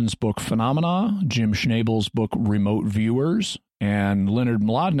Jacobson's book, Phenomena, Jim Schnabel's book, Remote Viewers, and Leonard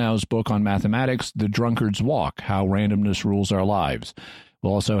Mlodinow's book on mathematics, The Drunkard's Walk, How Randomness Rules Our Lives.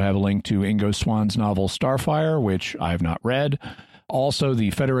 We'll also have a link to Ingo Swann's novel Starfire, which I have not read. Also,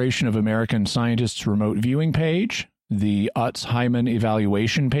 the Federation of American Scientists remote viewing page, the Utz-Hyman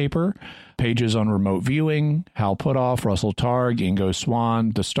evaluation paper, pages on remote viewing, Hal Puthoff, Russell Targ, Ingo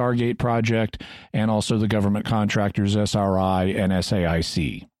Swann, the Stargate Project, and also the government contractors SRI and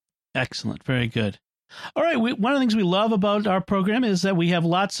SAIC. Excellent. Very good. All right. One of the things we love about our program is that we have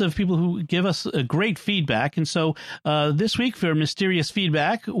lots of people who give us great feedback. And so this week for Mysterious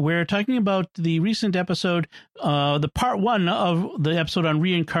Feedback, we're talking about the recent episode, the part 1 of the episode on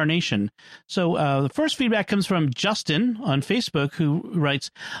reincarnation. So the first feedback comes from Justin on Facebook, who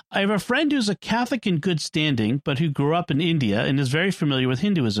writes, I have a friend who's a Catholic in good standing, but who grew up in India and is very familiar with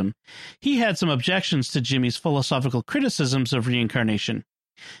Hinduism. He had some objections to Jimmy's philosophical criticisms of reincarnation.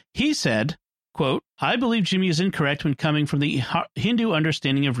 He said, quote, I believe Jimmy is incorrect when coming from the Hindu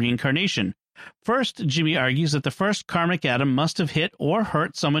understanding of reincarnation. First, Jimmy argues that the first karmic Adam must have hit or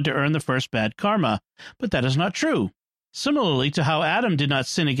hurt someone to earn the first bad karma, but that is not true. Similarly to how Adam did not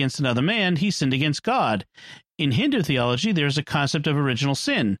sin against another man, he sinned against God. In Hindu theology, there is a concept of original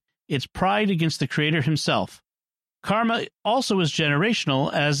sin. It's pride against the Creator himself. Karma also is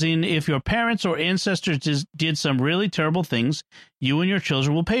generational, as in if your parents or ancestors did some really terrible things, you and your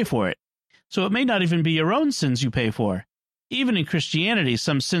children will pay for it. So it may not even be your own sins you pay for. Even in Christianity,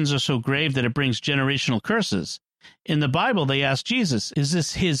 some sins are so grave that it brings generational curses. In the Bible, they ask Jesus, is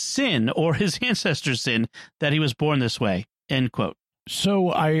this his sin or his ancestors' sin that he was born this way? End quote. So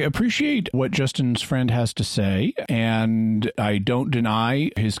I appreciate what Justin's friend has to say, and I don't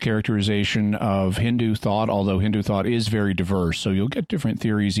deny his characterization of Hindu thought, although Hindu thought is very diverse, so you'll get different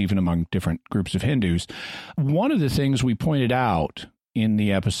theories even among different groups of Hindus. One of the things we pointed out in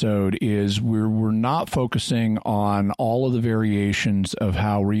the episode is we're not focusing on all of the variations of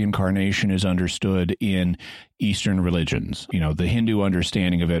how reincarnation is understood in Eastern religions. You know, the Hindu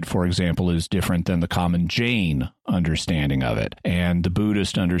understanding of it, for example, is different than the common Jain understanding of it. And the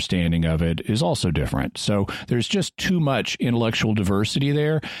Buddhist understanding of it is also different. So there's just too much intellectual diversity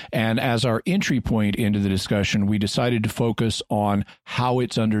there. And as our entry point into the discussion, we decided to focus on how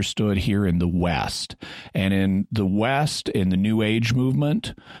it's understood here in the West. And in the West, in the New Age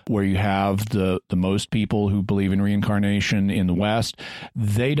movement, where you have the most people who believe in reincarnation in the West,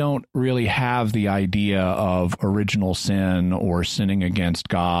 they don't really have the idea of original sin or sinning against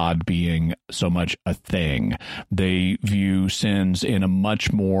God being so much a thing. They view sins in a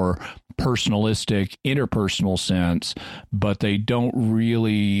much more personalistic, interpersonal sense, but they don't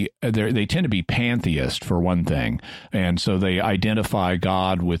really, they tend to be pantheist for one thing. And so they identify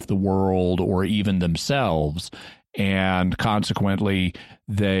God with the world or even themselves. And consequently,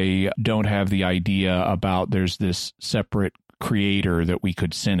 they don't have the idea about there's this separate creator that we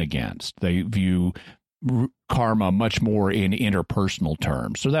could sin against. They view karma much more in interpersonal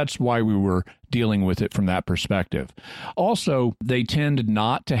terms. So that's why we were dealing with it from that perspective. Also, they tend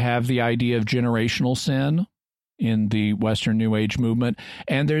not to have the idea of generational sin in the Western New Age movement.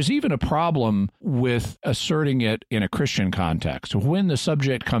 And there's even a problem with asserting it in a Christian context. When the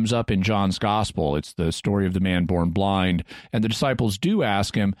subject comes up in John's Gospel, it's the story of the man born blind, and the disciples do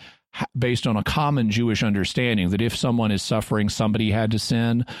ask him, based on a common Jewish understanding, that if someone is suffering, somebody had to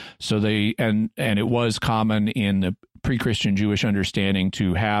sin. So they, and it was common in the pre-Christian Jewish understanding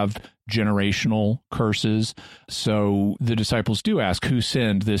to have generational curses. So the disciples do ask, who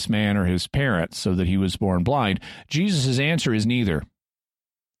sinned, this man or his parents, so that he was born blind? Jesus' answer is neither.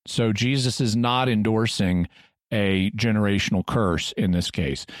 So Jesus is not endorsing a generational curse in this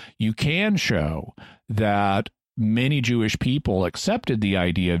case. You can show that many Jewish people accepted the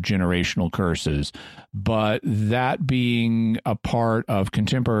idea of generational curses, but that being a part of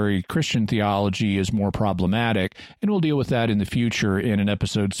contemporary Christian theology is more problematic, and we'll deal with that in the future in an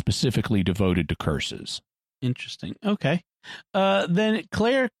episode specifically devoted to curses. Interesting. Okay. Then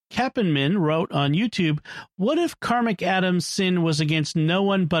Claire Kappenman wrote on YouTube, what if karmic Adam's sin was against no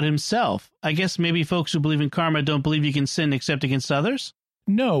one but himself? I guess maybe folks who believe in karma don't believe you can sin except against others?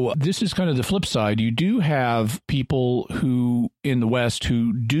 No, this is kind of the flip side. You do have people who in the West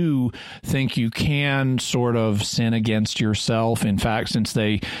who do think you can sort of sin against yourself. In fact, since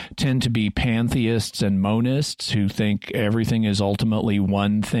they tend to be pantheists and monists who think everything is ultimately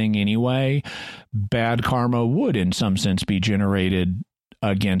one thing anyway, bad karma would in some sense be generated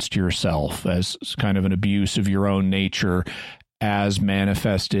against yourself as kind of an abuse of your own nature, as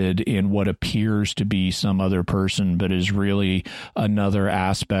manifested in what appears to be some other person, but is really another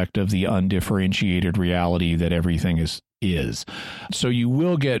aspect of the undifferentiated reality that everything is. So you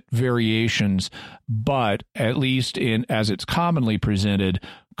will get variations, but at least in as it's commonly presented,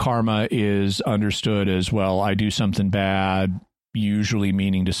 karma is understood as, well, I do something bad, usually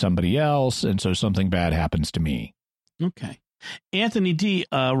meaning to somebody else, and so something bad happens to me. Okay. Anthony D.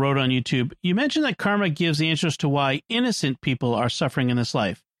 Wrote on YouTube, you mentioned that karma gives answers to why innocent people are suffering in this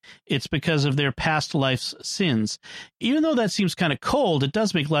life. It's because of their past life's sins. Even though that seems kind of cold, it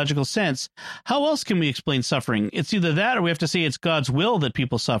does make logical sense. How else can we explain suffering? It's either that or we have to say it's God's will that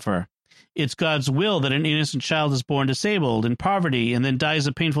people suffer. It's God's will that an innocent child is born disabled, in poverty, and then dies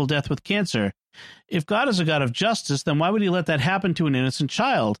a painful death with cancer. If God is a God of justice, then why would he let that happen to an innocent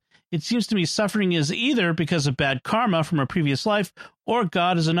child? It seems to me suffering is either because of bad karma from a previous life, or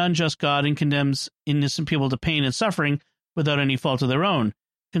God is an unjust God and condemns innocent people to pain and suffering without any fault of their own.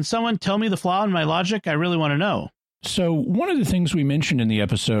 Can someone tell me the flaw in my logic? I really want to know. So one of the things we mentioned in the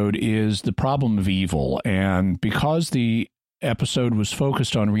episode is the problem of evil. And because the episode was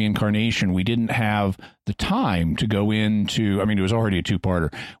focused on reincarnation, we didn't have the time to go into, I mean, it was already a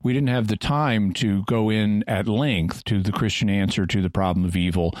two-parter. We didn't have the time to go in at length to the Christian answer to the problem of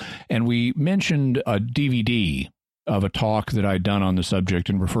evil. And we mentioned a DVD of a talk that I'd done on the subject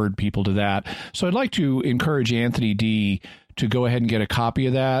and referred people to that. So I'd like to encourage Anthony D. to go ahead and get a copy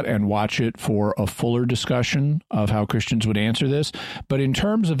of that and watch it for a fuller discussion of how Christians would answer this. But in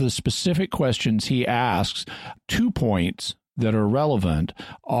terms of the specific questions he asks, 2 points that are relevant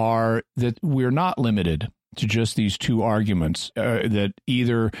are that we're not limited to just these two arguments, that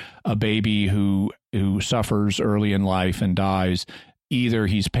either a baby who suffers early in life and dies, either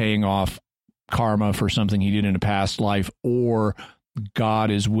he's paying off karma for something he did in a past life, or God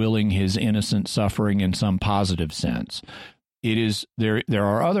is willing his innocent suffering in some positive sense. It is there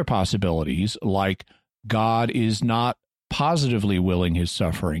are other possibilities, like God is not positively willing his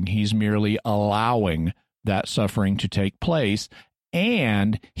suffering. He's merely allowing that suffering to take place,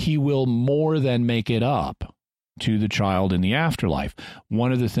 and he will more than make it up to the child in the afterlife.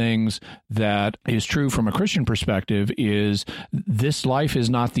 One of the things that is true from a Christian perspective is this life is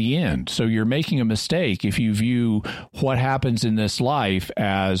not the end. So you're making a mistake if you view what happens in this life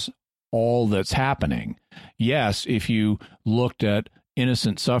as all that's happening. Yes, if you looked at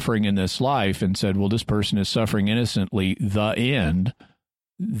innocent suffering in this life and said, well, this person is suffering innocently, the end,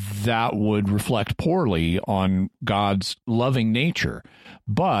 that would reflect poorly on God's loving nature.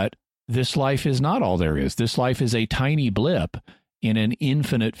 But this life is not all there is. This life is a tiny blip in an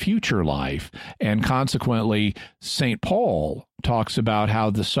infinite future life. And consequently, St. Paul talks about how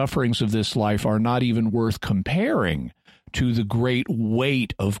the sufferings of this life are not even worth comparing to the great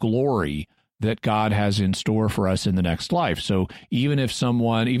weight of glory that God has in store for us in the next life. So even if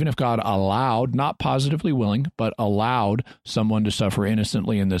God allowed, not positively willing, but allowed someone to suffer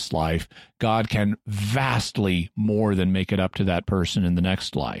innocently in this life, God can vastly more than make it up to that person in the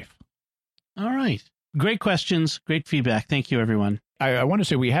next life. All right. Great questions. Great feedback. Thank you, everyone. I want to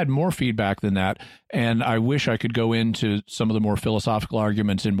say we had more feedback than that, and I wish I could go into some of the more philosophical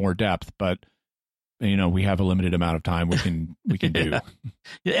arguments in more depth, but we have a limited amount of time we can do.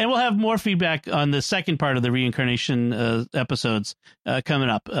 Yeah, and we'll have more feedback on the second part of the reincarnation episodes coming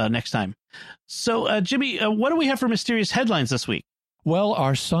up next time. So, Jimmy, what do we have for mysterious headlines this week? Well,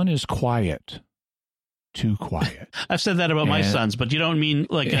 our sun is quiet. Too quiet. I've said that about my sons, but you don't mean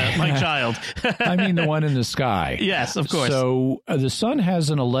like my child. I mean the one in the sky. Yes, of course. So the sun has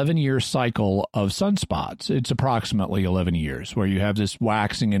an 11-year cycle of sunspots. It's approximately 11 years where you have this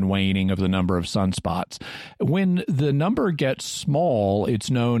waxing and waning of the number of sunspots. When the number gets small, it's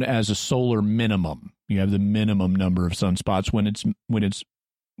known as a solar minimum. You have the minimum number of sunspots. When it's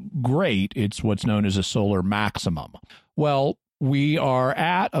great, it's what's known as a solar maximum. Well, we are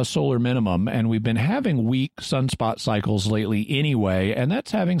at a solar minimum, and we've been having weak sunspot cycles lately anyway, and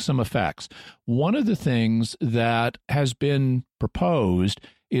that's having some effects. One of the things that has been proposed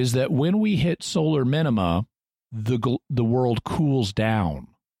is that when we hit solar minima, the world cools down,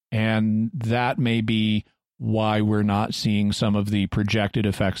 and that may be why we're not seeing some of the projected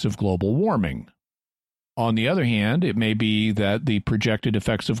effects of global warming. On the other hand, it may be that the projected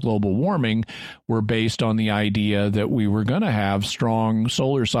effects of global warming were based on the idea that we were going to have strong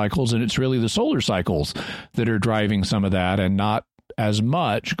solar cycles, and it's really the solar cycles that are driving some of that and not as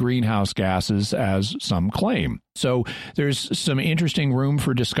much greenhouse gases as some claim. So there's some interesting room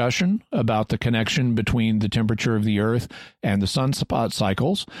for discussion about the connection between the temperature of the Earth and the sunspot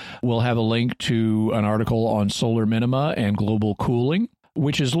cycles. We'll have a link to an article on solar minima and global cooling,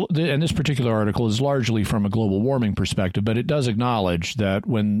 and this particular article is largely from a global warming perspective, but it does acknowledge that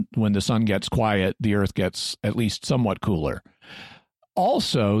when the sun gets quiet, the Earth gets at least somewhat cooler.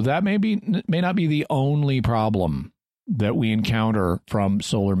 Also, that may not be the only problem that we encounter from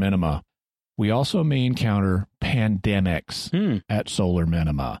solar minima. We also may encounter pandemics at solar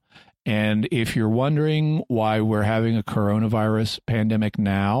minima. And if you're wondering why we're having a coronavirus pandemic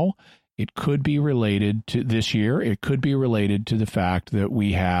now, it could be related to this year. It could be related to the fact that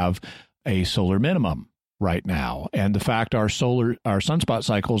we have a solar minimum right now. And the fact our sunspot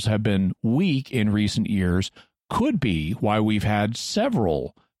cycles have been weak in recent years could be why we've had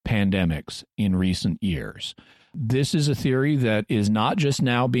several pandemics in recent years. This is a theory that is not just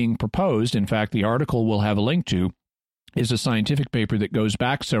now being proposed. In fact, the article we'll have a link to is a scientific paper that goes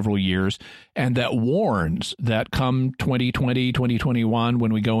back several years and that warns that come 2020, 2021,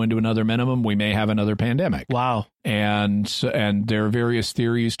 when we go into another minimum, we may have another pandemic. Wow. And there are various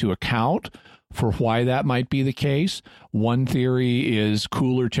theories to account for why that might be the case. One theory is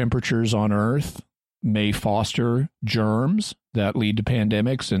cooler temperatures on Earth may foster germs that lead to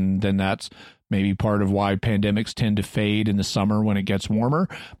pandemics, and then that's maybe part of why pandemics tend to fade in the summer when it gets warmer.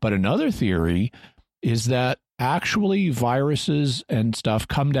 But another theory is that actually viruses and stuff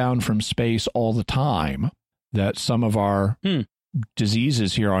come down from space all the time, that some of our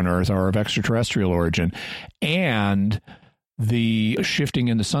diseases here on Earth are of extraterrestrial origin, and the shifting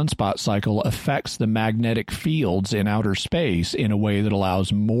in the sunspot cycle affects the magnetic fields in outer space in a way that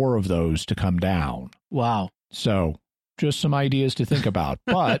allows more of those to come down. Wow. So just some ideas to think about.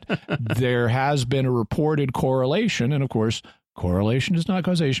 But there has been a reported correlation, and of course, correlation is not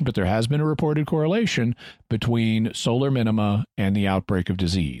causation, but there has been a reported correlation between solar minima and the outbreak of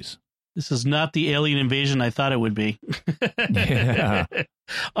disease. This is not the alien invasion I thought it would be. Yeah.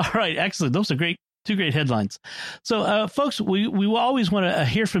 All right. Excellent. Those are great. Two great headlines. So, folks, we will always want to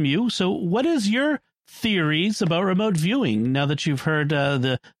hear from you. So what is your theories about remote viewing. Now that you've heard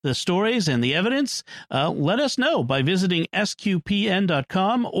the stories and the evidence, let us know by visiting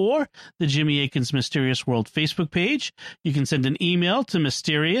sqpn.com or the Jimmy Akin's Mysterious World Facebook page. You can send an email to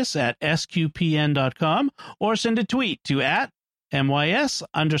mysterious@sqpn.com or send a tweet to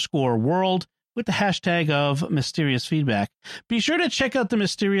 @MYS_world with the hashtag of Mysterious Feedback. Be sure to check out the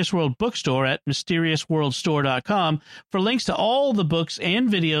Mysterious World bookstore at mysteriousworldstore.com for links to all the books and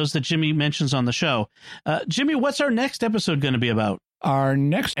videos that Jimmy mentions on the show. Jimmy, what's our next episode going to be about? Our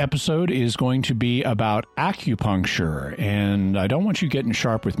next episode is going to be about acupuncture, and I don't want you getting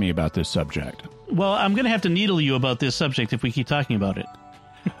sharp with me about this subject. Well, I'm going to have to needle you about this subject if we keep talking about it.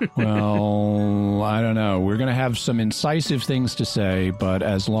 Well, I don't know. We're going to have some incisive things to say, but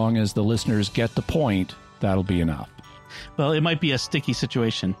as long as the listeners get the point, that'll be enough. Well, it might be a sticky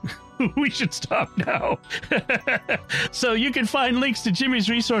situation. We should stop now. So you can find links to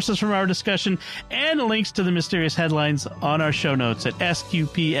Jimmy's resources from our discussion and links to the mysterious headlines on our show notes at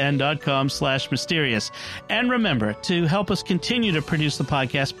sqpn.com/mysterious. And remember, to help us continue to produce the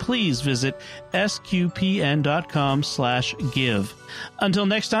podcast, please visit sqpn.com/give. Until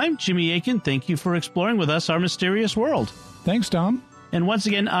next time, Jimmy Akin, thank you for exploring with us our mysterious world. Thanks, Dom. And once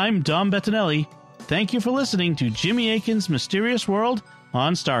again, I'm Dom Bettinelli. Thank you for listening to Jimmy Akin's Mysterious World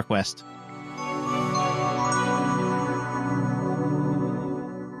on StarQuest.